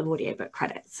got a couple of audiobook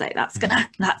credits, so that's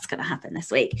gonna happen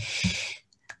this week.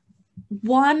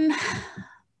 One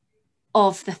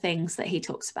of the things that he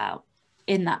talks about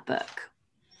in that book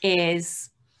is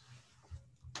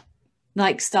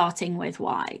like starting with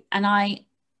why. And I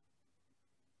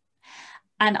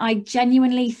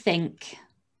genuinely think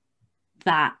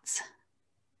that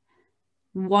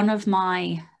one of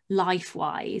my life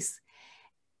whys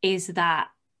is that,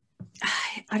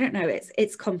 I don't know,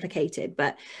 it's complicated,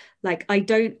 but like I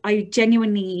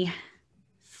genuinely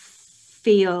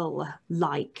feel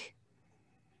like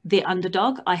the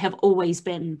underdog. I have always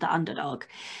been the underdog.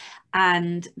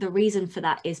 And the reason for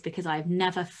that is because I've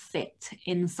never fit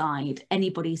inside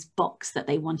anybody's box that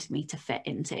they wanted me to fit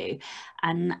into.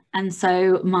 And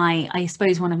so I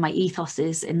suppose one of my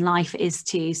ethoses in life is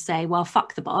to say, well,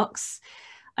 fuck the box.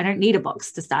 I don't need a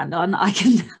box to stand on. I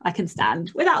can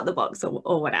stand without the box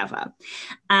or whatever.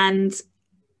 And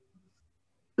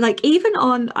like, even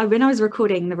when I was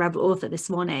recording The Rebel Author this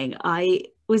morning, I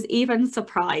was even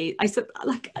surprised. I said,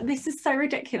 like, this is so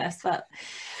ridiculous, but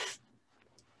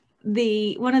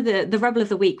the Rebel of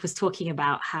the Week was talking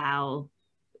about how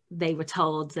they were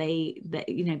told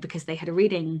that because they had a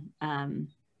reading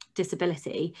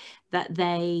disability, that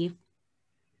they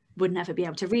would never be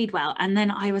able to read well. And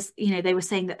then they were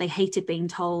saying that they hated being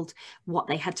told what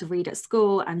they had to read at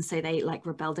school, and so they like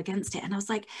rebelled against it. And I was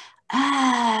like,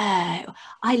 oh,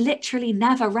 I literally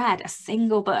never read a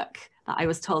single book that I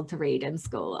was told to read in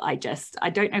school. I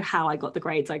don't know how I got the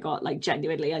grades I got, like,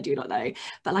 genuinely, I do not know.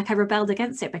 But like, I rebelled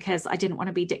against it because I didn't want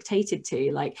to be dictated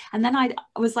to, like, and then I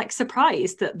was like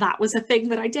surprised that was a thing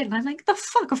that I did. And I'm like, the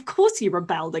fuck, of course you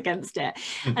rebelled against it.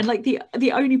 And like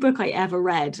the only book I ever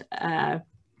read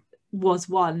was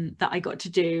one that I got to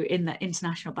do in the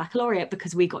International Baccalaureate,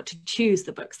 because we got to choose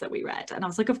the books that we read. And I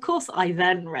was like, of course I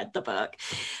then read the book.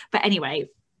 But anyway,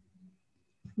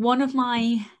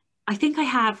 I think I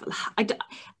have,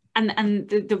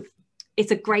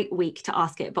 it's a great week to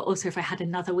ask it, but also if I had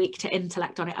another week to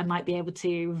intellect on it, I might be able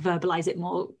to verbalize it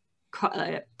more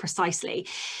precisely.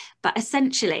 But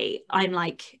essentially, I'm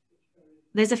like,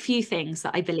 there's a few things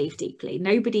that I believe deeply.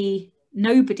 Nobody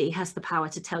has the power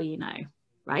to tell you no,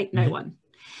 right? No one.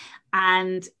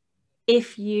 And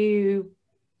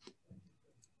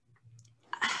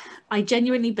I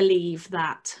genuinely believe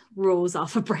that rules are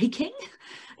for breaking,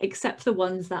 except the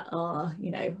ones that are,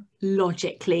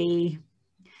 logically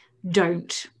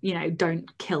don't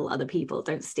kill other people,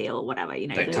 don't steal, whatever,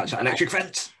 Don't touch that electric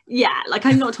fence. Yeah, like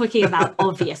I'm not talking about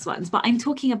obvious ones, but I'm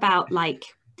talking about like,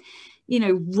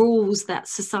 rules that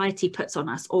society puts on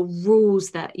us, or rules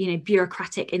that,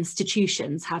 bureaucratic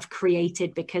institutions have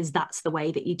created because that's the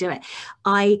way that you do it.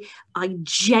 I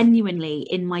genuinely,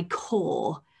 in my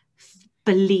core,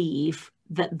 believe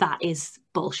that is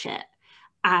bullshit,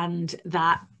 and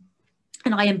I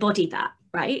embody that,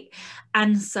 right?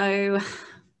 And so,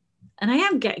 and I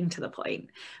am getting to the point,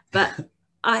 but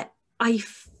I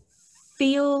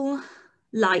feel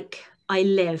like I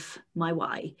live my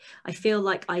why. I feel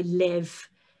like I live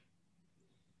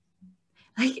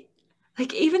like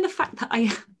even the fact that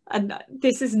and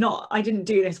this is not, I didn't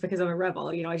do this because I'm a rebel,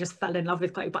 I just fell in love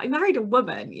with Chloe, but I married a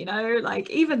woman, like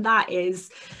even that is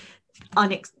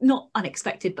not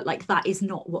unexpected, but like that is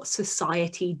not what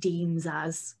society deems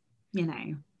as, you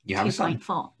have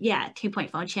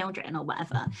 2.4 children or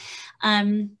whatever.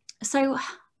 So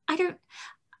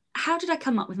how did I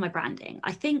come up with my branding?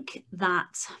 I think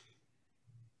that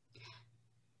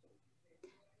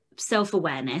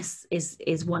self-awareness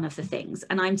is one of the things,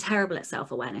 and I'm terrible at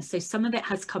self-awareness. So some of it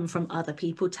has come from other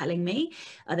people telling me,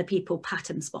 other people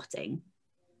pattern spotting,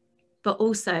 but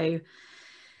also,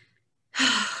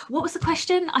 what was the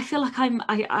question? I feel like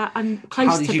I'm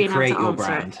close to being able to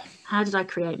answer it. How did I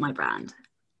create my brand?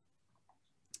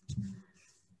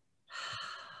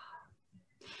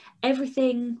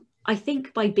 Everything, I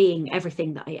think, by being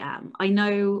everything that I am. I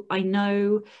know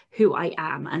who I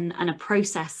am, and a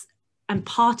process, and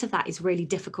part of that is really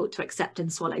difficult to accept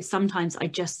and swallow. Sometimes I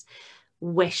just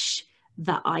wish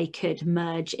that I could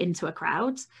merge into a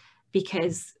crowd,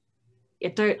 because I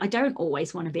don't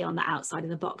always want to be on the outside of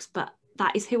the box, but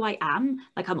that is who I am.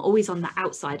 Like I'm always on the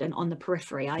outside and on the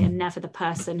periphery. I am never the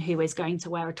person who is going to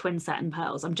wear a twin set and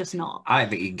pearls. I'm just not. I don't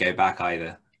think you can go back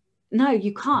either. No,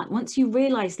 you can't. Once you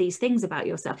realize these things about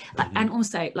yourself, like, and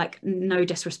also, like, no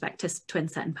disrespect to twin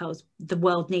set and pearls, the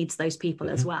world needs those people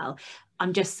as well.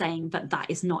 I'm just saying that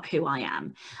is not who I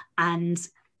am. And,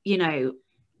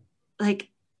 like,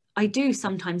 I do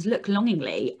sometimes look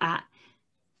longingly at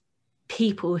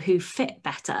people who fit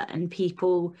better, and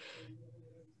people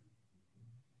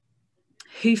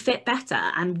who fit better,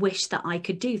 and wish that I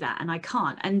could do that, and I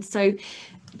can't. And so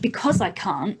because I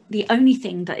can't, the only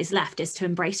thing that is left is to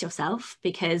embrace yourself,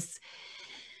 because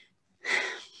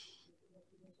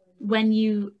when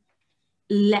you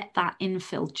let that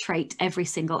infiltrate every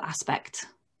single aspect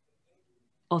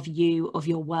of you, of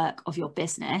your work, of your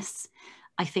business,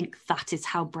 I think that is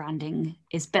how branding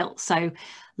is built. So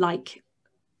like,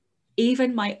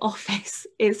 even my office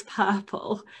is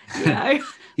purple,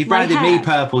 You branded me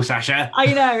purple, Sasha. I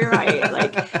know, right?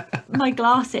 Like my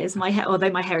glasses, my hair,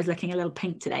 although my hair is looking a little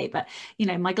pink today, but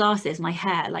my glasses, my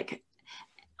hair, like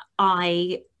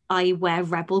I wear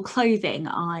rebel clothing.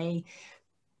 I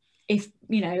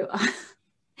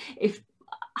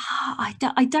how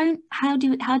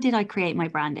did I create my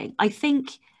branding? I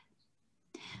think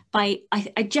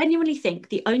I genuinely think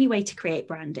the only way to create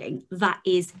branding that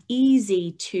is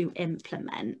easy to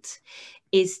implement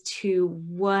is to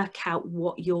work out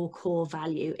what your core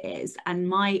value is. And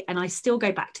I still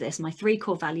go back to this. My 3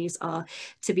 core values are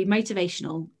to be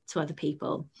motivational to other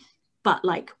people, but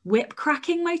like whip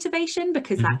cracking motivation,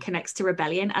 because that connects to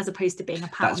rebellion, as opposed to being a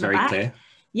pat on the back. That's very clear.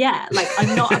 Yeah, like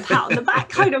I'm not a pat on the back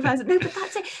kind of person. No, but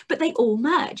that's it. But they all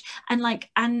merge. And like,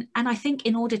 and I think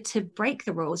in order to break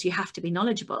the rules, you have to be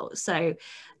knowledgeable. So,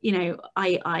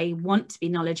 I want to be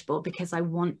knowledgeable because I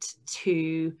want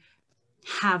to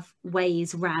have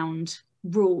ways around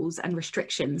rules and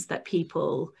restrictions that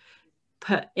people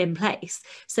put in place.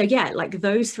 So yeah, like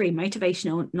those 3,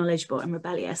 motivational, knowledgeable, and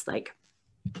rebellious, like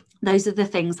those are the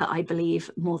things that I believe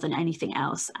more than anything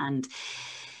else.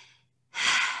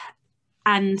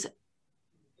 And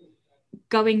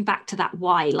going back to that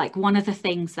why, like one of the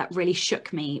things that really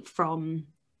shook me from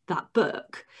that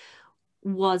book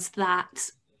was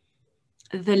that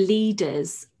the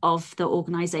leaders of the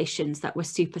organizations that were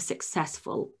super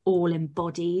successful all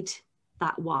embodied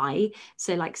that why.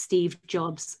 So like Steve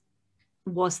Jobs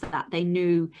was that they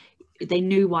knew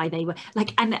why they were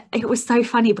like, and it was so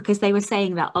funny because they were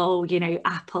saying that,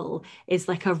 Apple is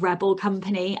like a rebel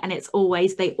company, and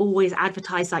they always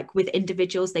advertise like with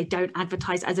individuals, they don't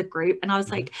advertise as a group. And I was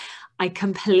like, I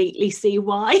completely see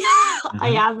why. I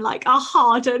am like a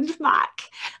hardened Mac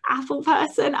Apple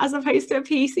person as opposed to a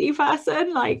PC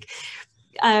person. Like,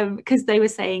 because they were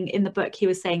saying in the book, he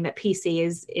was saying that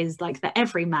PC is like the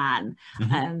everyman,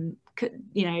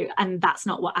 you know, and that's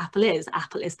not what Apple is.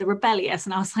 Apple is the rebellious.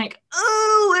 And I was like,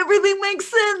 oh, everything makes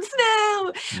sense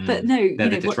now. But no, they're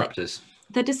the disruptors.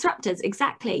 The disruptors,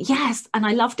 exactly. Yes. And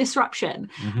I love disruption.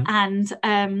 And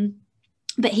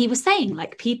but he was saying,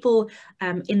 like, people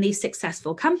in these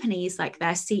successful companies, like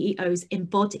their CEOs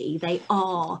embody, they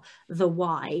are the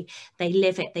why, they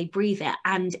live it, they breathe it.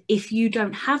 And if you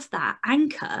don't have that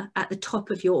anchor at the top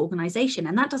of your organization,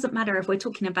 and that doesn't matter if we're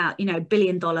talking about, you know, $1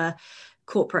 billion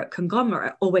corporate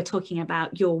conglomerate, or we're talking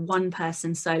about your one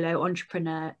person solo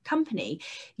entrepreneur company,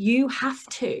 you have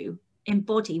to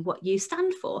embody what you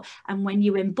stand for. And when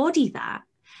you embody that,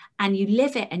 and you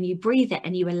live it and you breathe it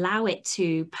and you allow it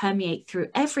to permeate through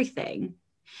everything,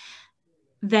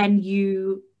 then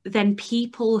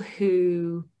people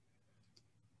who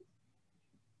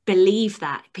believe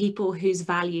that, people whose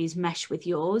values mesh with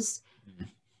yours,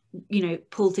 you know,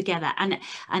 pull together. And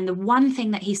the one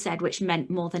thing that he said, which meant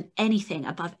more than anything,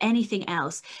 above anything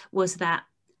else, was that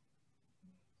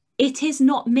it is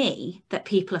not me that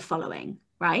people are following,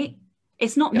 right?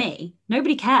 It's not me.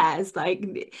 Nobody cares.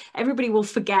 Like, everybody will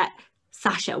forget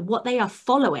Sasha. What they are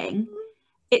following,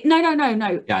 no.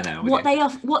 Yeah, I know. What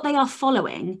they are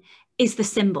following is the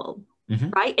symbol,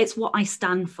 right? It's what I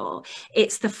stand for.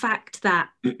 It's the fact that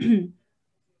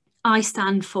I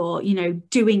stand for, you know,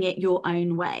 doing it your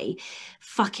own way.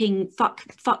 Fuck you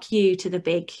to the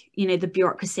big, you know, the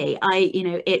bureaucracy.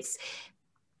 It's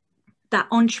that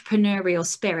entrepreneurial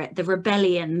spirit, the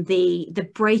rebellion, the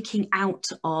breaking out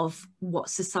of what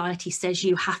society says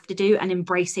you have to do, and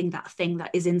embracing that thing that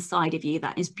is inside of you,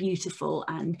 that is beautiful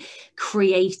and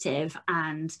creative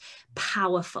and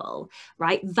powerful,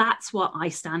 right? That's what I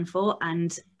stand for,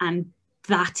 and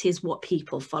that is what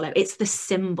people follow. It's the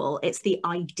symbol, it's the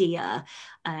idea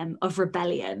of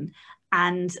rebellion,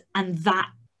 and that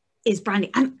is branding.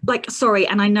 And like, sorry,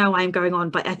 and I know I'm going on,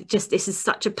 but this is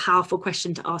such a powerful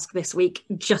question to ask this week,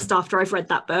 just after I've read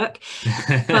that book.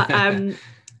 But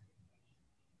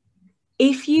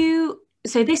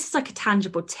so this is like a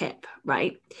tangible tip,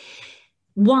 right?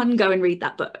 One, go and read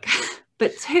that book.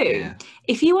 But two,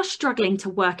 if you are struggling to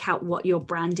work out what your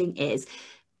branding is,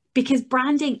 because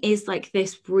branding is like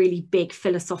this really big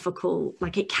philosophical,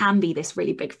 like it can be this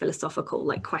really big philosophical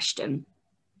like question.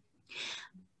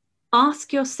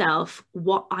 Ask yourself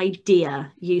what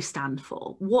idea you stand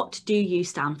for. What do you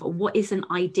stand for? What is an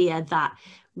idea that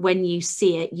when you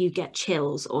see it, you get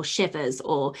chills or shivers,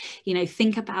 or, you know,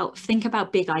 think about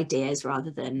big ideas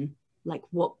rather than like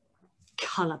what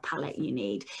color palette you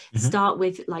need. Start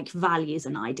with like values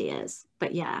and ideas.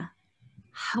 But yeah.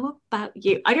 How about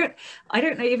you? I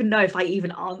don't even know if I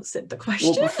even answered the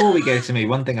question. Well, before we go to me,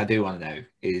 one thing I do want to know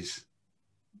is,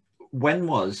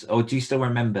 do you still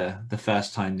remember the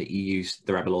first time that you used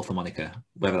the Rebel Author moniker?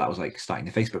 Whether that was like starting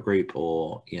a Facebook group,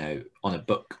 or, you know, on a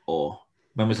book, or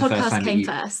when was the first time came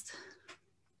first?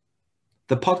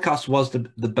 The podcast was the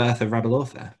birth of Rebel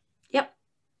Author. Yep.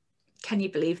 Can you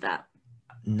believe that?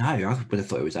 No, I would have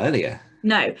thought it was earlier.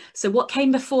 No. So what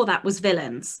came before that was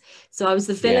Villains. So I was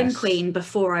the villain queen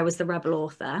before I was the Rebel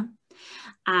Author.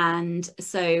 And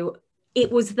so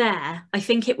it was there. I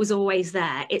think it was always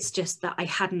there. It's just that I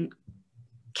hadn't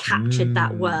captured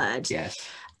that word. Yes.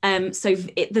 So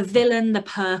the villain, the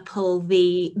purple,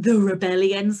 the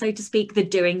rebellion, so to speak, the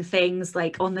doing things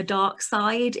like on the dark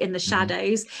side in the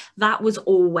shadows, that was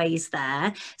always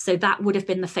there. So that would have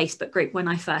been the Facebook group when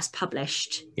I first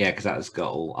published. Yeah, because that has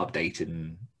got all updated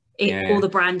and all the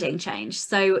branding changed.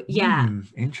 So yeah.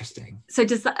 Interesting. So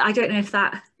does that, I don't know if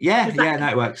that. No,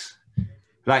 it works.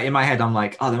 Like in my head, I'm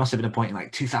like, there must have been a point in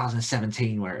like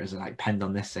 2017 where it was like penned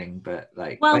on this thing, but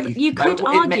like. Well, you could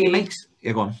argue. It makes.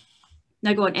 Yeah, go on.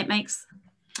 No, go on. It makes.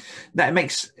 That it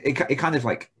makes it kind of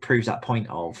like proves that point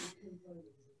of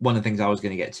one of the things I was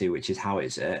going to get to, which is how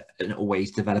it's an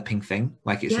always developing thing.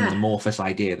 Like it's an amorphous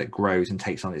idea that grows and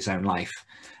takes on its own life.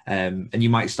 And you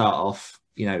might start off,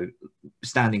 you know, not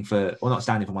standing for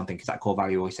one thing, because that core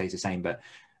value always stays the same, but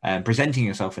presenting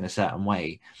yourself in a certain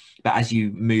way. But as you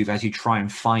move, as you try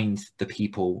and find the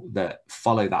people that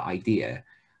follow that idea,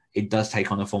 it does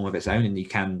take on a form of its own, and you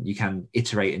can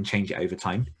iterate and change it over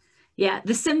time. Yeah,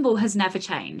 the symbol has never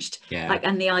changed. Yeah. Like,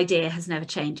 and the idea has never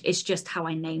changed. It's just how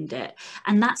I named it.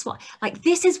 And that's what, like,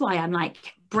 this is why I'm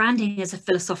like, branding is a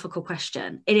philosophical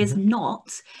question. It is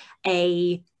not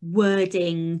a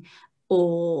wording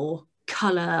or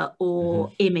color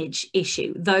or image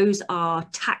issue. Those are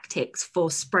tactics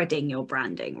for spreading your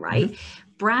branding, right?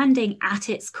 Branding at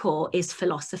its core is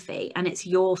philosophy, and it's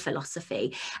your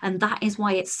philosophy. And that is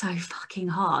why it's so fucking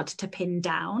hard to pin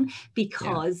down,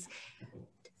 because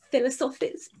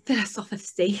philosophy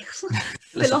Philosophically.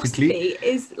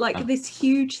 is like this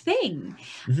huge thing.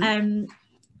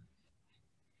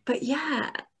 But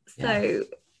yeah, so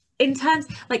in terms,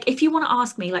 like, if you want to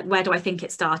ask me, like, where do I think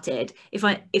it started, if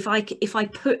I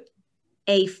put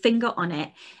a finger on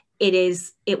it,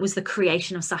 it was the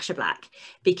creation of Sacha Black.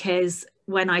 Because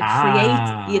when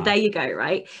I there you go,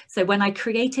 right? So when I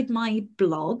created my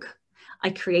blog, I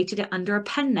created it under a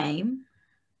pen name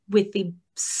with the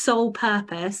sole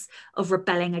purpose of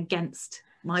rebelling against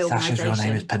my organization. Sasha's real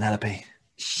name is Penelope.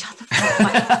 Shut the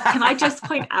fuck up. Can I just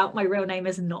point out my real name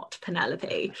is not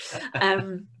Penelope?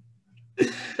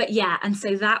 But yeah, and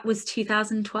so that was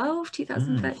 2012,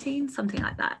 2013, something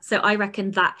like that. So I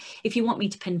reckon that if you want me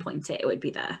to pinpoint it, it would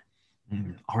be there.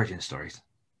 Origin stories.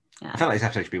 Yeah. I feel like this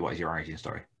episode should be what is your origin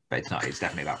story, but it's not. It's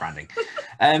definitely about branding.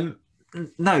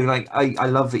 No, like I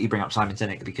love that you bring up Simon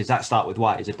Sinek, because That Start With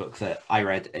Why is a book that I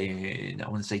read in, I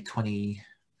want to say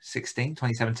 2016,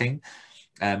 2017,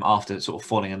 after sort of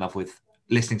falling in love with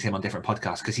listening to him on different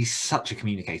podcasts, because he's such a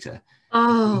communicator.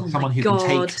 Oh, someone who can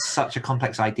take such a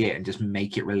complex idea and just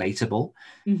make it relatable.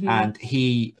 And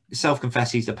he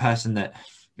self-confessed he's the person that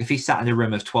if he's sat in a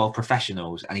room of 12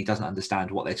 professionals and he doesn't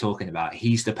understand what they're talking about,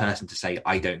 he's the person to say,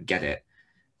 I don't get it.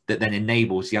 That then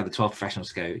enables the other 12 professionals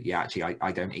to go, yeah, actually,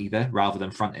 I don't either, rather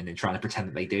than fronting and trying to pretend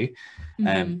that they do.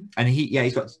 And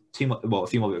he's got a few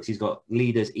more books. He's got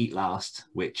Leaders Eat Last,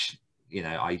 which, you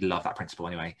know, I love that principle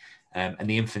anyway. And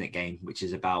The Infinite Game, which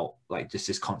is about like just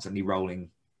this constantly rolling,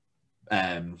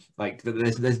 like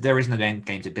there isn't an end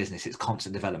game to business. It's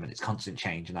constant development, it's constant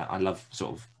change. And I love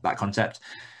sort of that concept.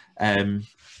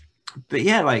 But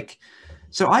yeah, like,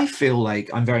 so I feel like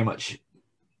I'm very much,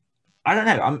 I don't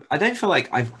know, I don't feel like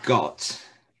I've got,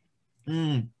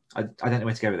 I don't know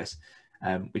where to go with this,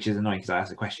 which is annoying because I asked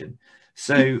the question.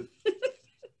 So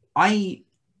I,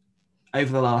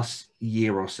 over the last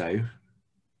year or so,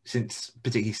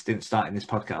 particularly since starting this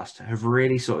podcast, have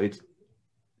really started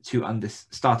to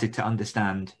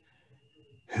understand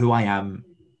who I am,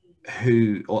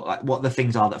 or like what the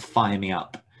things are that fire me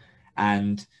up.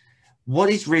 And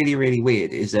what is really, really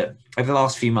weird is that over the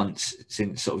last few months,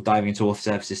 since sort of diving into author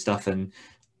services stuff and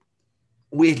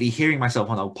weirdly hearing myself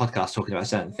on old podcasts talking about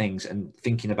certain things and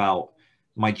thinking about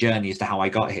my journey as to how I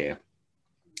got here,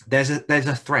 there's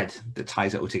a thread that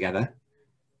ties it all together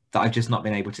that I've just not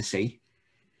been able to see.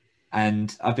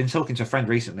 And I've been talking to a friend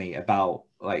recently about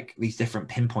like these different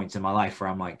pinpoints in my life where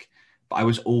I'm like, but I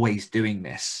was always doing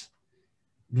this,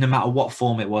 no matter what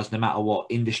form it was, no matter what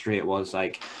industry it was,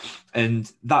 like, and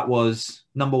that was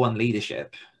number one,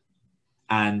 leadership,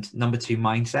 and number two,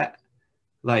 mindset.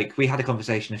 Like, we had a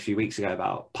conversation a few weeks ago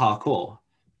about parkour.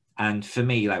 And for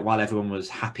me, like, while everyone was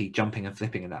happy jumping and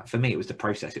flipping and that, for me, it was the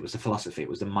process, it was the philosophy, it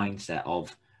was the mindset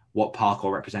of what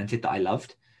parkour represented that I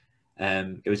loved.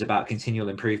 It was about continual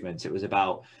improvements. It was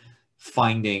about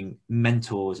finding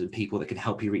mentors and people that can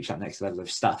help you reach that next level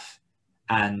of stuff.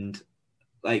 And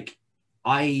like,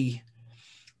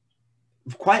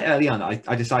 quite early on,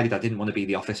 I decided I didn't want to be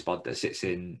the office bod that sits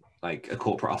in like a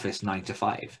corporate office 9 to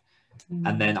 5.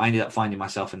 And then I ended up finding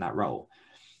myself in that role.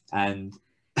 And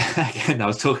again, I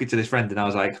was talking to this friend and I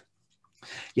was like,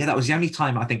 yeah, that was the only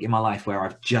time I think in my life where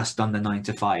I've just done the 9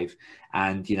 to 5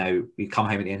 and, you know, we come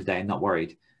home at the end of the day and not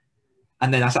worried.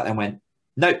 And then I sat there and went,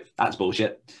 nope, that's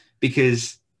bullshit.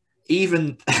 Because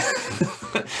even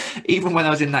when I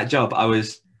was in that job, I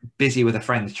was busy with a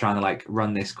friend trying to like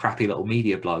run this crappy little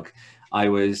media blog. I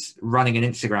was running an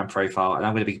Instagram profile, and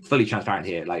I'm going to be fully transparent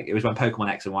here. Like, it was when Pokemon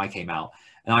X and Y came out,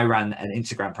 and I ran an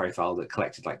Instagram profile that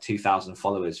collected like 2,000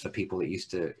 followers for people that used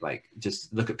to like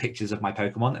just look at pictures of my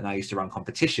Pokemon. And I used to run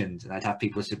competitions, and I'd have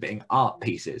people submitting art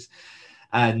pieces.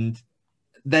 And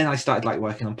then I started like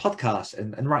working on podcasts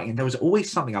and writing. And there was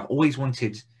always something I've always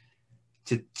wanted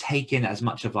to take in as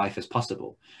much of life as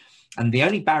possible. And the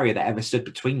only barrier that ever stood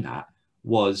between that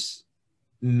was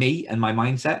me and my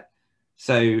mindset.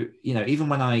 So, you know, even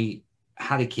when I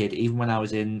had a kid, even when I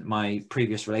was in my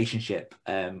previous relationship,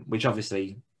 which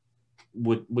obviously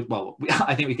would well,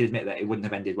 I think we could admit that it wouldn't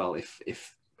have ended well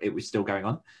if it was still going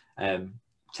on.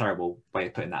 Terrible way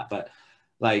of putting that. But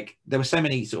like, there were so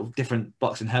many sort of different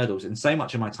blocks and hurdles, and so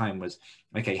much of my time was,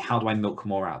 okay, how do I milk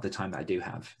more out of the time that I do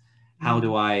have? How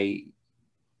do I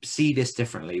see this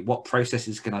differently? What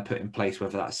processes can I put in place,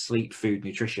 whether that's sleep, food,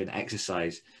 nutrition,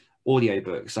 exercise,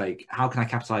 audiobooks? Like, how can I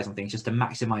capitalize on things just to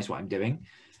maximize what I'm doing?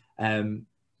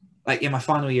 Like, in my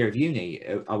final year of uni,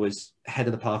 I was head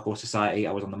of the Parkour Society,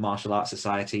 I was on the Martial Arts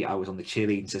Society, I was on the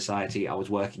Cheerleading Society, I was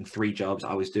working 3 jobs,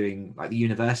 I was doing like the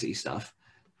university stuff.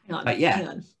 Hang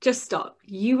on. Just stop.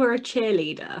 You were a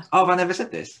cheerleader. Oh, have I never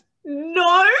said this?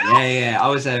 No. Yeah. I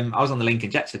was on the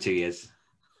Lincoln Jets for 2 years.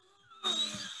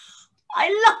 I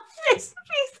love this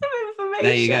piece of information.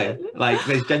 There you go. Like,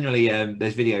 there's generally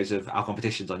there's videos of our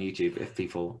competitions on YouTube if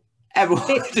people ever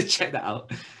wanted to check that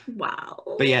out. Wow.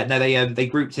 But yeah, no, they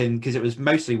grouped in because it was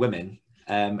mostly women,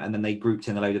 and then they grouped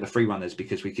in a load of the free runners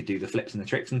because we could do the flips and the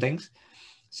tricks and things.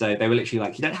 So they were literally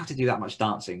like, you don't have to do that much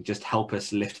dancing, just help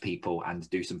us lift people and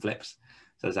do some flips.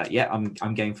 So I was like, yeah,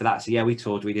 I'm game for that. So yeah, we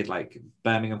toured. We did like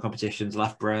Birmingham competitions,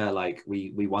 Loughborough. Like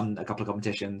we won a couple of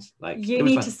competitions. Like, you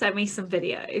need to send me some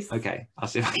videos. Okay, I'll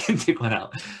see if I can dig one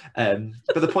out.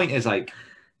 But the point is, like,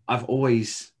 I've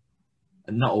always,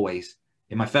 not always,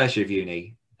 in my first year of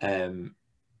uni,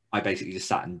 I basically just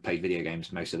sat and played video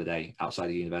games most of the day outside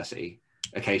of university.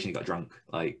 Occasionally got drunk.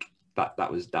 Like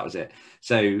that was it.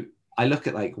 So I look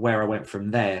at like where I went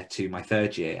from there to my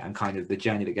third year and kind of the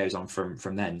journey that goes on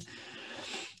from then.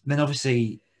 Then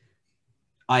obviously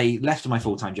I left my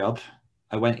full-time job.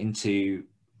 I went into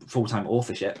full-time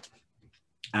authorship.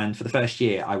 And for the first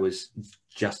year, I was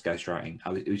just ghostwriting.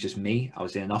 It was just me. I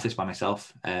was in an office by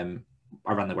myself. I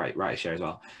ran the writer share as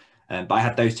well. But I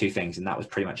had those two things and that was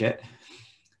pretty much it.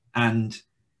 And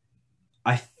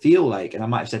I feel like, and I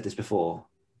might have said this before,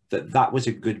 that was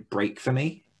a good break for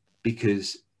me,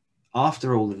 because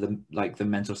after all of the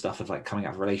mental stuff of like coming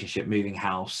out of a relationship, moving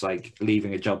house, like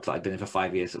leaving a job that I'd been in for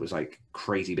 5 years that was like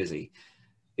crazy busy,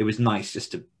 it was nice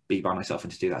just to be by myself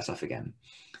and to do that stuff again.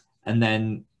 And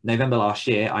then November last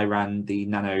year, I ran the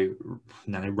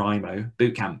NaNoWriMo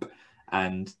bootcamp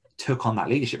and took on that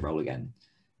leadership role again.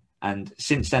 And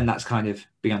since then, that's kind of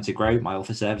begun to grow. My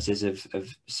author services have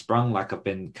sprung. Like, I've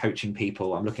been coaching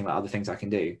people. I'm looking at other things I can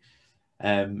do.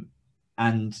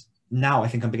 And now I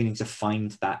think I'm beginning to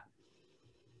find that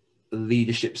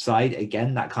leadership side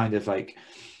again, that kind of like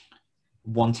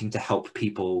wanting to help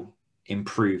people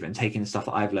improve and taking the stuff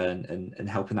that I've learned and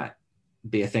helping that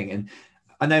be a thing. And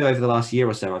I know over the last year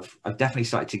or so, I've definitely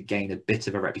started to gain a bit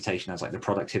of a reputation as like the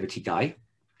productivity guy,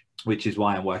 which is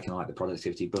why I'm working on like the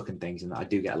productivity book and things, and I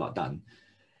do get a lot done.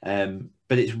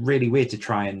 But it's really weird to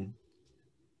try and,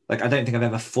 like, I don't think I've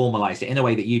ever formalized it in a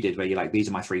way that you did, where you're like, these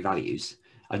are my 3 values.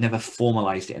 I've never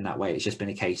formalized it in that way. It's just been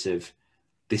a case of,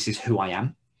 this is who I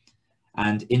am.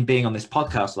 And in being on this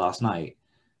podcast last night,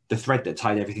 the thread that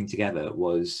tied everything together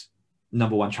was,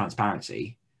 number 1,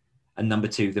 transparency. And number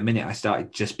 2, the minute I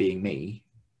started just being me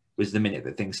was the minute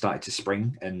that things started to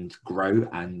spring and grow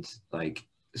and like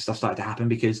stuff started to happen.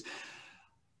 Because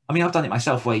I mean, I've done it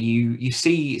myself, where you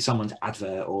see someone's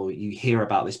advert or you hear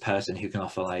about this person who can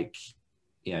offer like,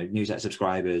 you know, newsletter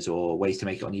subscribers or ways to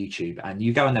make it on YouTube, and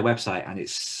you go on their website and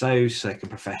it's so slick and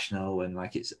professional and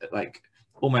like it's like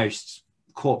almost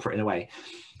corporate in a way,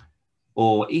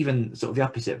 or even sort of the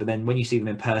opposite. But then when you see them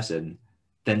in person,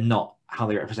 they're not how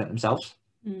they represent themselves.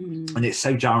 And it's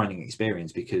so jarring an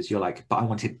experience, because you're like, but I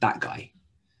wanted that guy.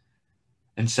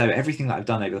 And so everything that I've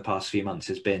done over the past few months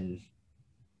has been,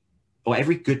 or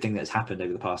every good thing that's happened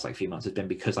over the past like few months has been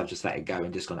because I've just let it go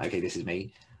and just gone, okay, this is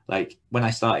me. Like when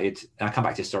I started, and I come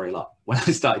back to this story a lot, when I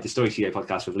started the Story Studio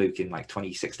podcast with Luke in like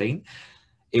 2016,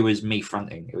 it was me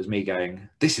fronting. It was me going,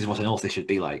 this is what an author should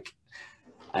be like.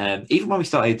 Even when we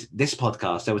started this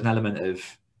podcast, there was an element of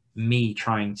me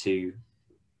trying to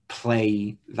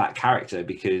play that character,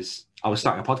 because I was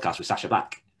starting a podcast with Sacha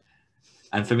Black.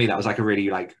 And for me, that was like a really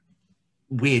like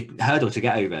weird hurdle to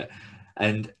get over.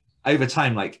 And over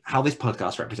time, like how this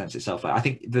podcast represents itself, like, I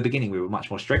think at the beginning we were much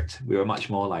more strict. We were much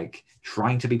more like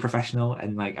trying to be professional,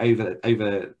 and like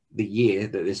over the year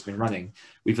that this has been running,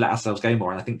 we've let ourselves go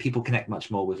more. And I think people connect much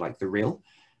more with like the real.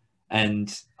 And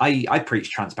I preach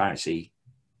transparency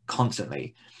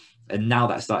constantly. And now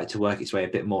that started to work its way a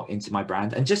bit more into my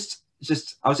brand. And just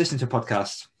I was listening to a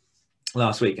podcast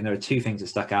last week, and there were 2 things that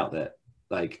stuck out that,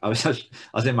 like, I was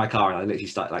in my car and I literally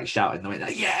started like shouting, and I went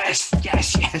like, yes,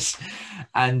 yes, yes.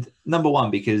 And number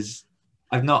 1, because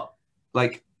I've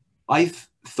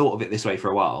thought of it this way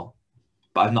for a while,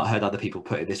 but I've not heard other people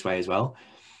put it this way as well.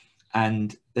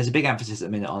 And there's a big emphasis at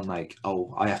the minute on like,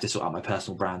 oh, I have to sort out my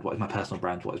personal brand. What is my personal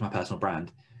brand? What is my personal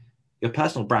brand? Your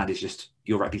personal brand is just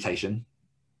your reputation.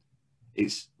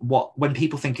 It's when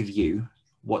people think of you,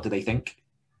 what do they think?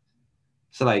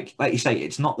 So like you say,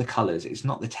 it's not the colors, it's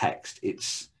not the text,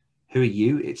 it's who are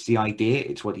you, it's the idea,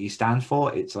 it's what do you stand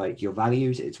for, it's like your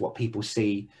values, it's what people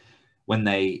see when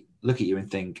they look at you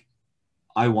and think,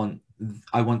 I want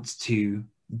to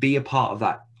be a part of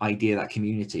that idea, that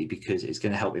community, because it's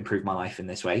going to help improve my life in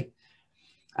this way.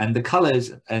 And the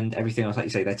colors and everything else, like you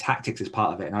say, their tactics is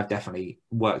part of it. And I've definitely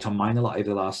worked on mine a lot over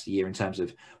the last year in terms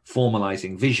of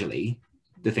formalizing visually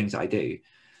the things that I do.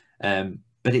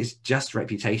 But it's just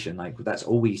reputation. Like that's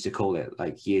all we used to call it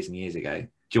like years and years ago.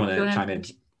 Do you want to chime in?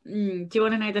 Do you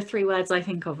want to know the 3 words I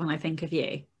think of when I think of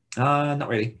you? Not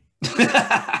really.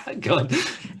 Go on.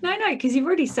 No, because you've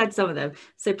already said some of them.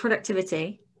 So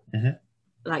productivity,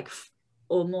 like,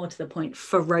 or more to the point,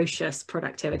 ferocious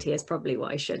productivity is probably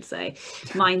what I should say.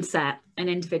 Mindset and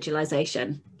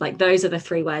individualization. Like, those are the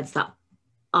 3 words that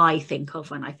I think of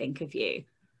when I think of you.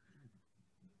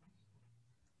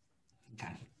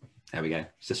 Okay, there we go.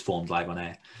 It's just formed live on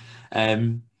air.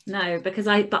 No, because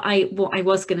what I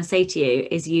was going to say to you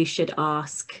is you should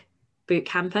ask boot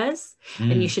campers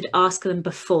and you should ask them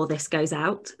before this goes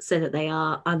out so that they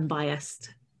are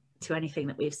unbiased to anything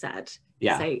that we've said.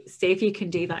 Yeah. So see if you can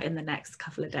do that in the next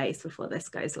couple of days before this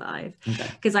goes live. Okay.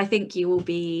 Because I think you will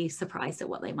be surprised at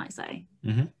what they might say.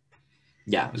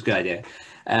 Yeah, it was a good idea.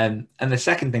 And the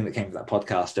second thing that came from that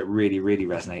podcast that really, really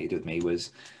resonated with me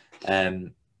was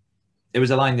it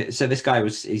was a line that, so this guy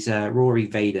he's Rory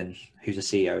Vaden, who's a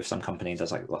CEO of some company and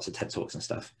does like lots of TED Talks and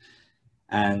stuff.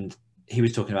 And he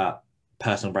was talking about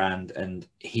personal brand, and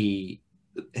he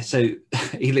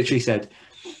literally said,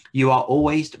 you are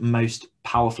always most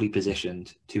powerfully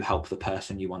positioned to help the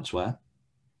person you once were.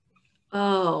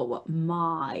 Oh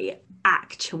my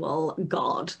actual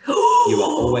God. You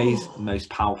are always most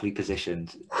powerfully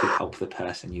positioned to help the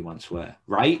person you once were.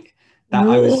 Right? That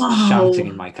I was shouting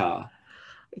in my car.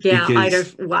 Yeah,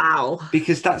 wow.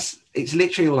 Because it's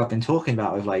literally all I've been talking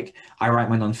about with, like, I write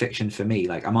my nonfiction for me.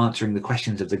 Like, I'm answering the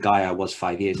questions of the guy I was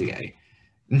 5 years ago.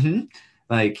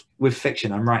 Like, with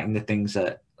fiction, I'm writing the things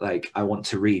that, like, I want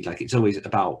to read. Like, it's always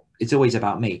about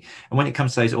me. And when it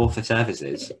comes to those author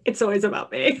services, it's always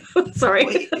about me.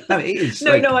 Sorry. No, it is.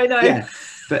 No, I know. Yeah.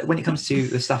 But when it comes to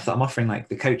the stuff that I'm offering, like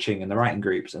the coaching and the writing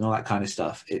groups and all that kind of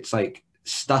stuff, it's like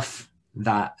stuff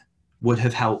that would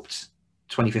have helped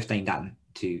 2015 Dan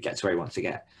to get to where he wants to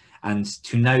get. And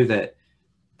to know that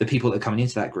the people that are coming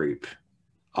into that group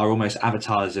are almost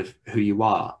avatars of who you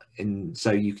are. And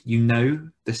so you know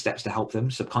the steps to help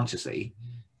them subconsciously,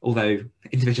 although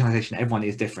individualization, everyone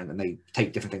is different and they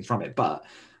take different things from it. But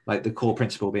like the core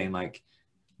principle being like,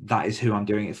 that is who I'm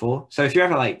doing it for. So if you're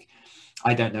ever like,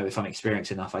 I don't know if I'm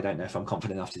experienced enough, I don't know if I'm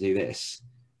confident enough to do this,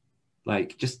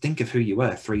 like, just think of who you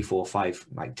were 3, 4, 5,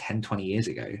 like 10, 20 years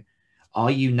ago.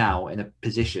 Are you now in a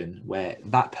position where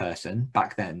that person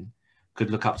back then could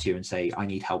look up to you and say, I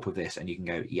need help with this? And you can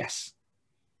go, yes.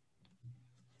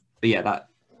 But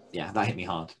that hit me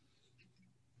hard.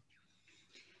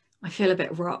 I feel a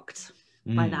bit rocked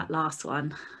by that last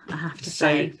one, I have to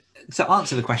say. To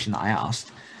answer the question that I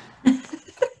asked,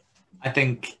 I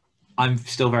think I'm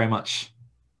still very much,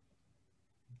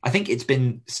 I think it's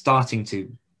been starting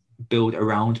to build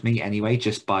around me anyway,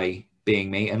 just by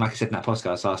being me. And like I said in that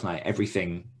podcast last night,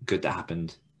 everything good that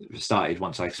happened started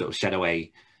once I sort of shed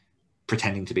away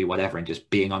pretending to be whatever and just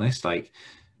being honest. Like,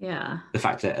 yeah, the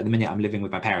fact that at the minute I'm living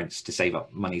with my parents to save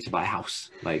up money to buy a house,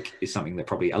 like, is something that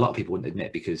probably a lot of people wouldn't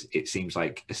admit because it seems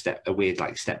like a weird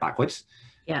like step backwards.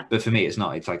 Yeah. But for me, it's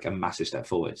not. It's like a massive step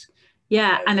forwards.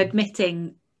 Yeah, and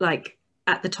admitting, like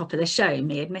at the top of the show,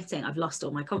 me admitting I've lost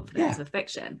all my confidence with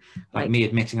fiction. Like me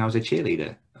admitting I was a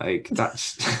cheerleader. Like,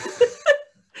 that's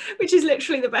which is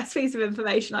literally the best piece of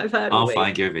information I've heard. I'll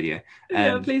find you a video.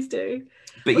 Yeah, please do.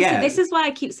 But also, this is why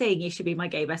I keep saying you should be my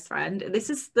gay best friend. This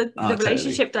is the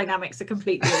relationship dynamics are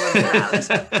completely around.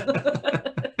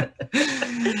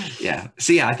 Yeah.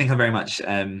 So I think I'm very much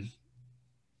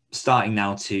starting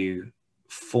now to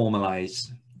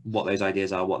formalize what those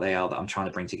ideas are, what they are that I'm trying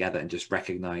to bring together, and just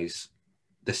recognize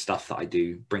the stuff that I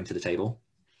do bring to the table.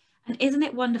 And isn't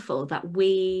it wonderful that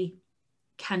we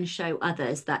can show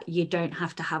others that you don't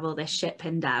have to have all this shit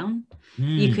pinned down?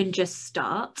 You can just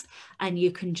start and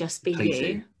you can just be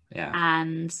you. Yeah.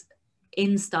 And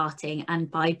in starting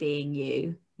and by being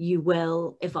you, you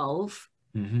will evolve.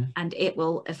 And it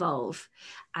will evolve.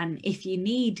 And if you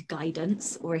need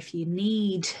guidance, or if you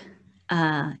need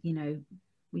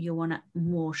you want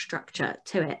more structure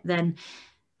to it, then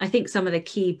I think some of the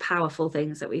key powerful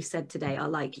things that we've said today are,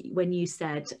 like when you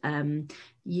said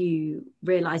you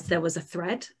realized there was a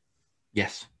thread.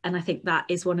 Yes. And I think that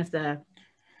is one of the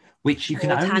which you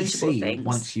can only see things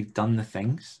once you've done the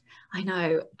things. I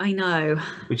know.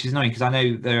 Which is annoying, because I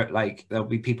know there'll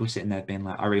be people sitting there being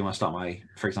like, I really want to start my,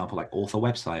 for example, like author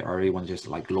website, or I really want to just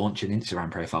like launch an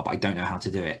Instagram profile, but I don't know how to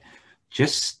do it.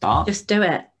 Just start. Just do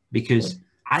it. Because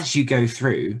as you go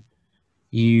through,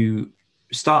 you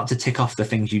start to tick off the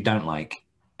things you don't like,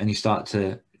 and you start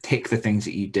to tick the things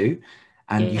that you do,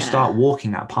 and you start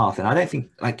walking that path. And I don't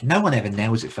think, like, no one ever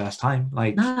nails it first time.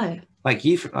 Like, no. Like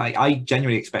I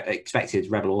genuinely expected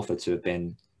Rebel Author to have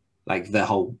been like the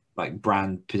whole like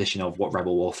brand position of what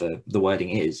Rebel Author, the wording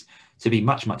is, to be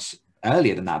much, much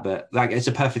earlier than that. But like, it's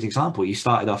a perfect example. You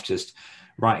started off just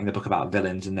writing the book about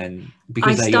villains, and then I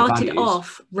because they're your started values.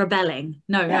 off rebelling.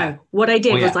 Yeah. No. What I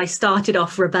did Well, was yeah. I started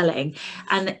off rebelling.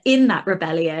 And in that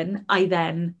rebellion, I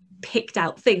then picked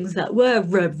out things that were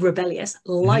rebellious,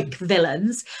 like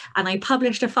villains. And I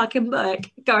published a fucking book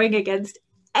going against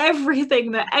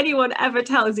everything that anyone ever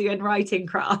tells you in writing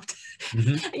craft,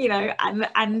 you know,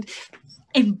 and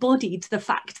embodied the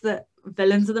fact that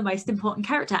villains are the most important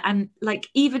character. And like,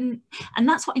 even, and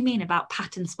that's what I mean about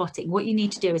pattern spotting. What you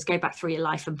need to do is go back through your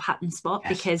life and pattern spot,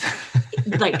 because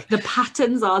like the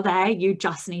patterns are there, you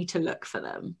just need to look for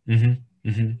them.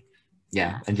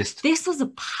 Yeah, and just this was a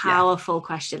powerful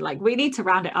question. Like, we need to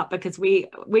round it up, because we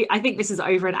I think this is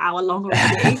over an hour long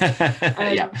already.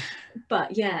 Yeah.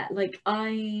 But yeah, like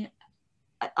I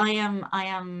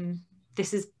am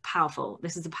this is powerful.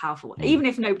 This is a powerful one. Even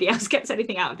if nobody else gets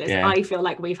anything out of this, I feel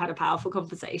like we've had a powerful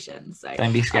conversation. So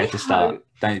don't be scared to start.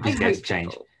 Don't be scared to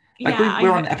change. People, like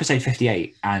we're on episode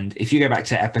 58, and if you go back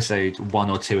to episode 1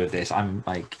 or 2 of this, I'm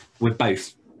like, we're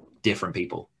both different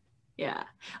people. Yeah,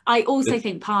 I also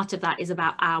think part of that is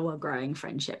about our growing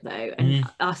friendship, though, and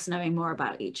us knowing more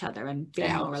about each other and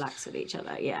being more relaxed with each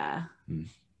other. Yeah.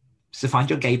 So find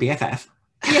your gay BFF.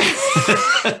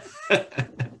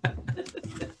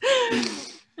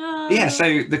 Yeah.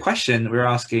 So the question we're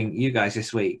asking you guys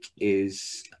this week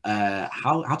is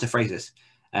how to phrase this.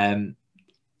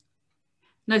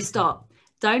 No, stop.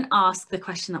 Don't ask the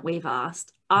question that we've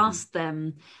asked. Ask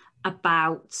them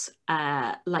about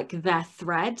like their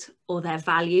thread or their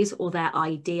values or their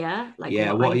idea. Like,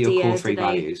 what are your core 3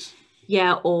 values?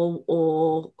 Yeah,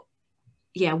 or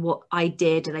what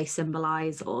idea do they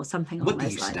symbolize, or something along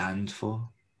those lines. What do you stand for?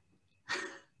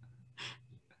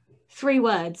 3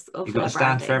 words. You've got to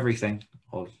stand for everything,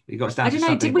 or you got to stand. I don't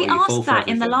know. Did we ask that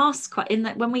in the last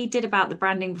when we did about the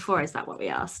branding before? Is that what we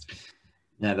asked?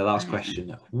 No, the last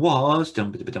question was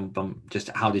just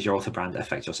how does your author brand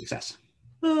affect your success?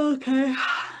 Okay.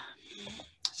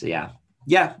 So yeah.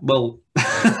 Well,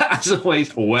 as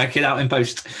always, work it out in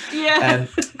post. Yeah.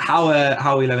 How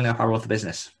are we leveling up our author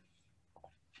business?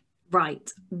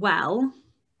 Right. Well,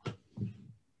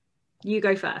 you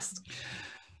go first.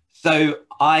 So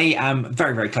I am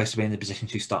very, very close to being in the position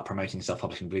to start promoting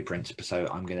Self-Publishing Blueprint. So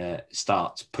I'm going to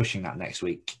start pushing that next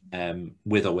week,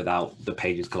 with or without the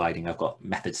pages colliding. I've got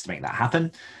methods to make that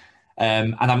happen.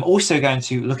 And I'm also going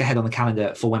to look ahead on the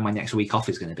calendar for when my next week off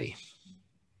is going to be.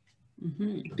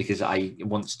 Because I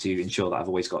want to ensure that I've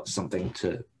always got something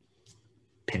to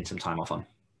pin some time off on.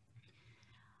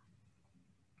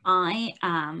 I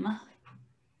am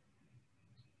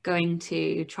going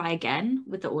to try again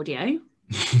with the audio.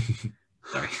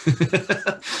 Sorry.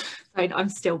 I'm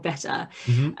still better.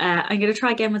 I'm going to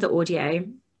try again with the audio,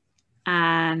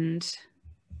 and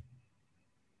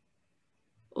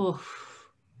I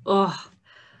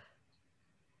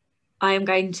am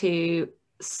going to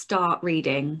start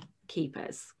reading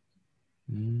Keepers.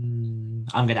 I'm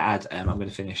going to add, I'm going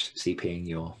to finish CPing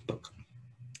your book.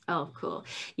 Oh, cool.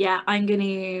 Yeah, I'm going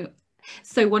to.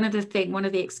 So one of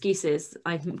the excuses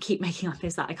I keep making up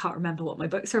is that I can't remember what my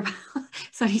books are about.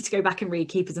 So I need to go back and read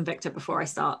Keepers and Victor before I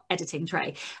start editing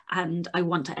Trey. And I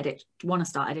want to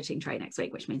start editing Trey next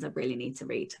week, which means I really need to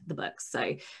read the books.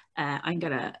 So I'm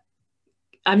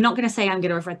not going to say I'm going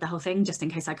to have read the whole thing, just in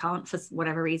case I can't for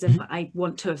whatever reason, but I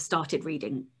want to have started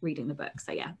reading the book.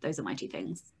 So yeah, those are my 2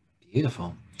 things.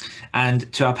 Beautiful. And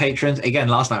to our patrons, again,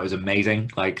 last night was amazing.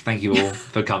 Like, thank you all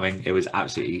for coming. It was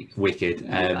absolutely wicked. You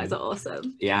guys are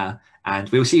awesome. Yeah. And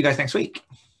we will see you guys next week.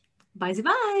 Bye.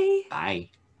 Bye. Bye.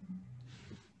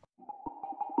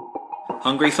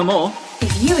 Hungry for more?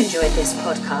 If you enjoyed this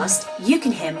podcast, you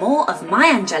can hear more of my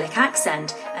angelic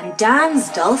accent and Dan's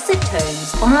dulcet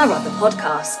tones on our other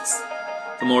podcasts.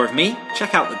 For more of me,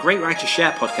 check out the Great Writers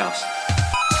Share podcast.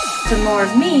 For more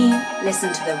of me,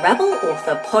 listen to the Rebel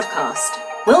Author podcast.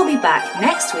 We'll be back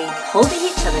next week holding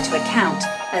each other to account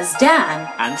as Dan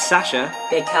and Sasha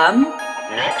become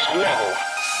next level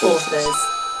authors.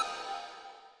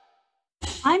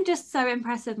 I'm just so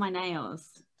impressed with my nails.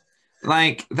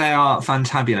 Like, they are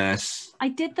fantabulous. I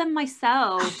did them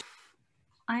myself.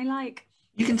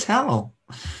 You can tell.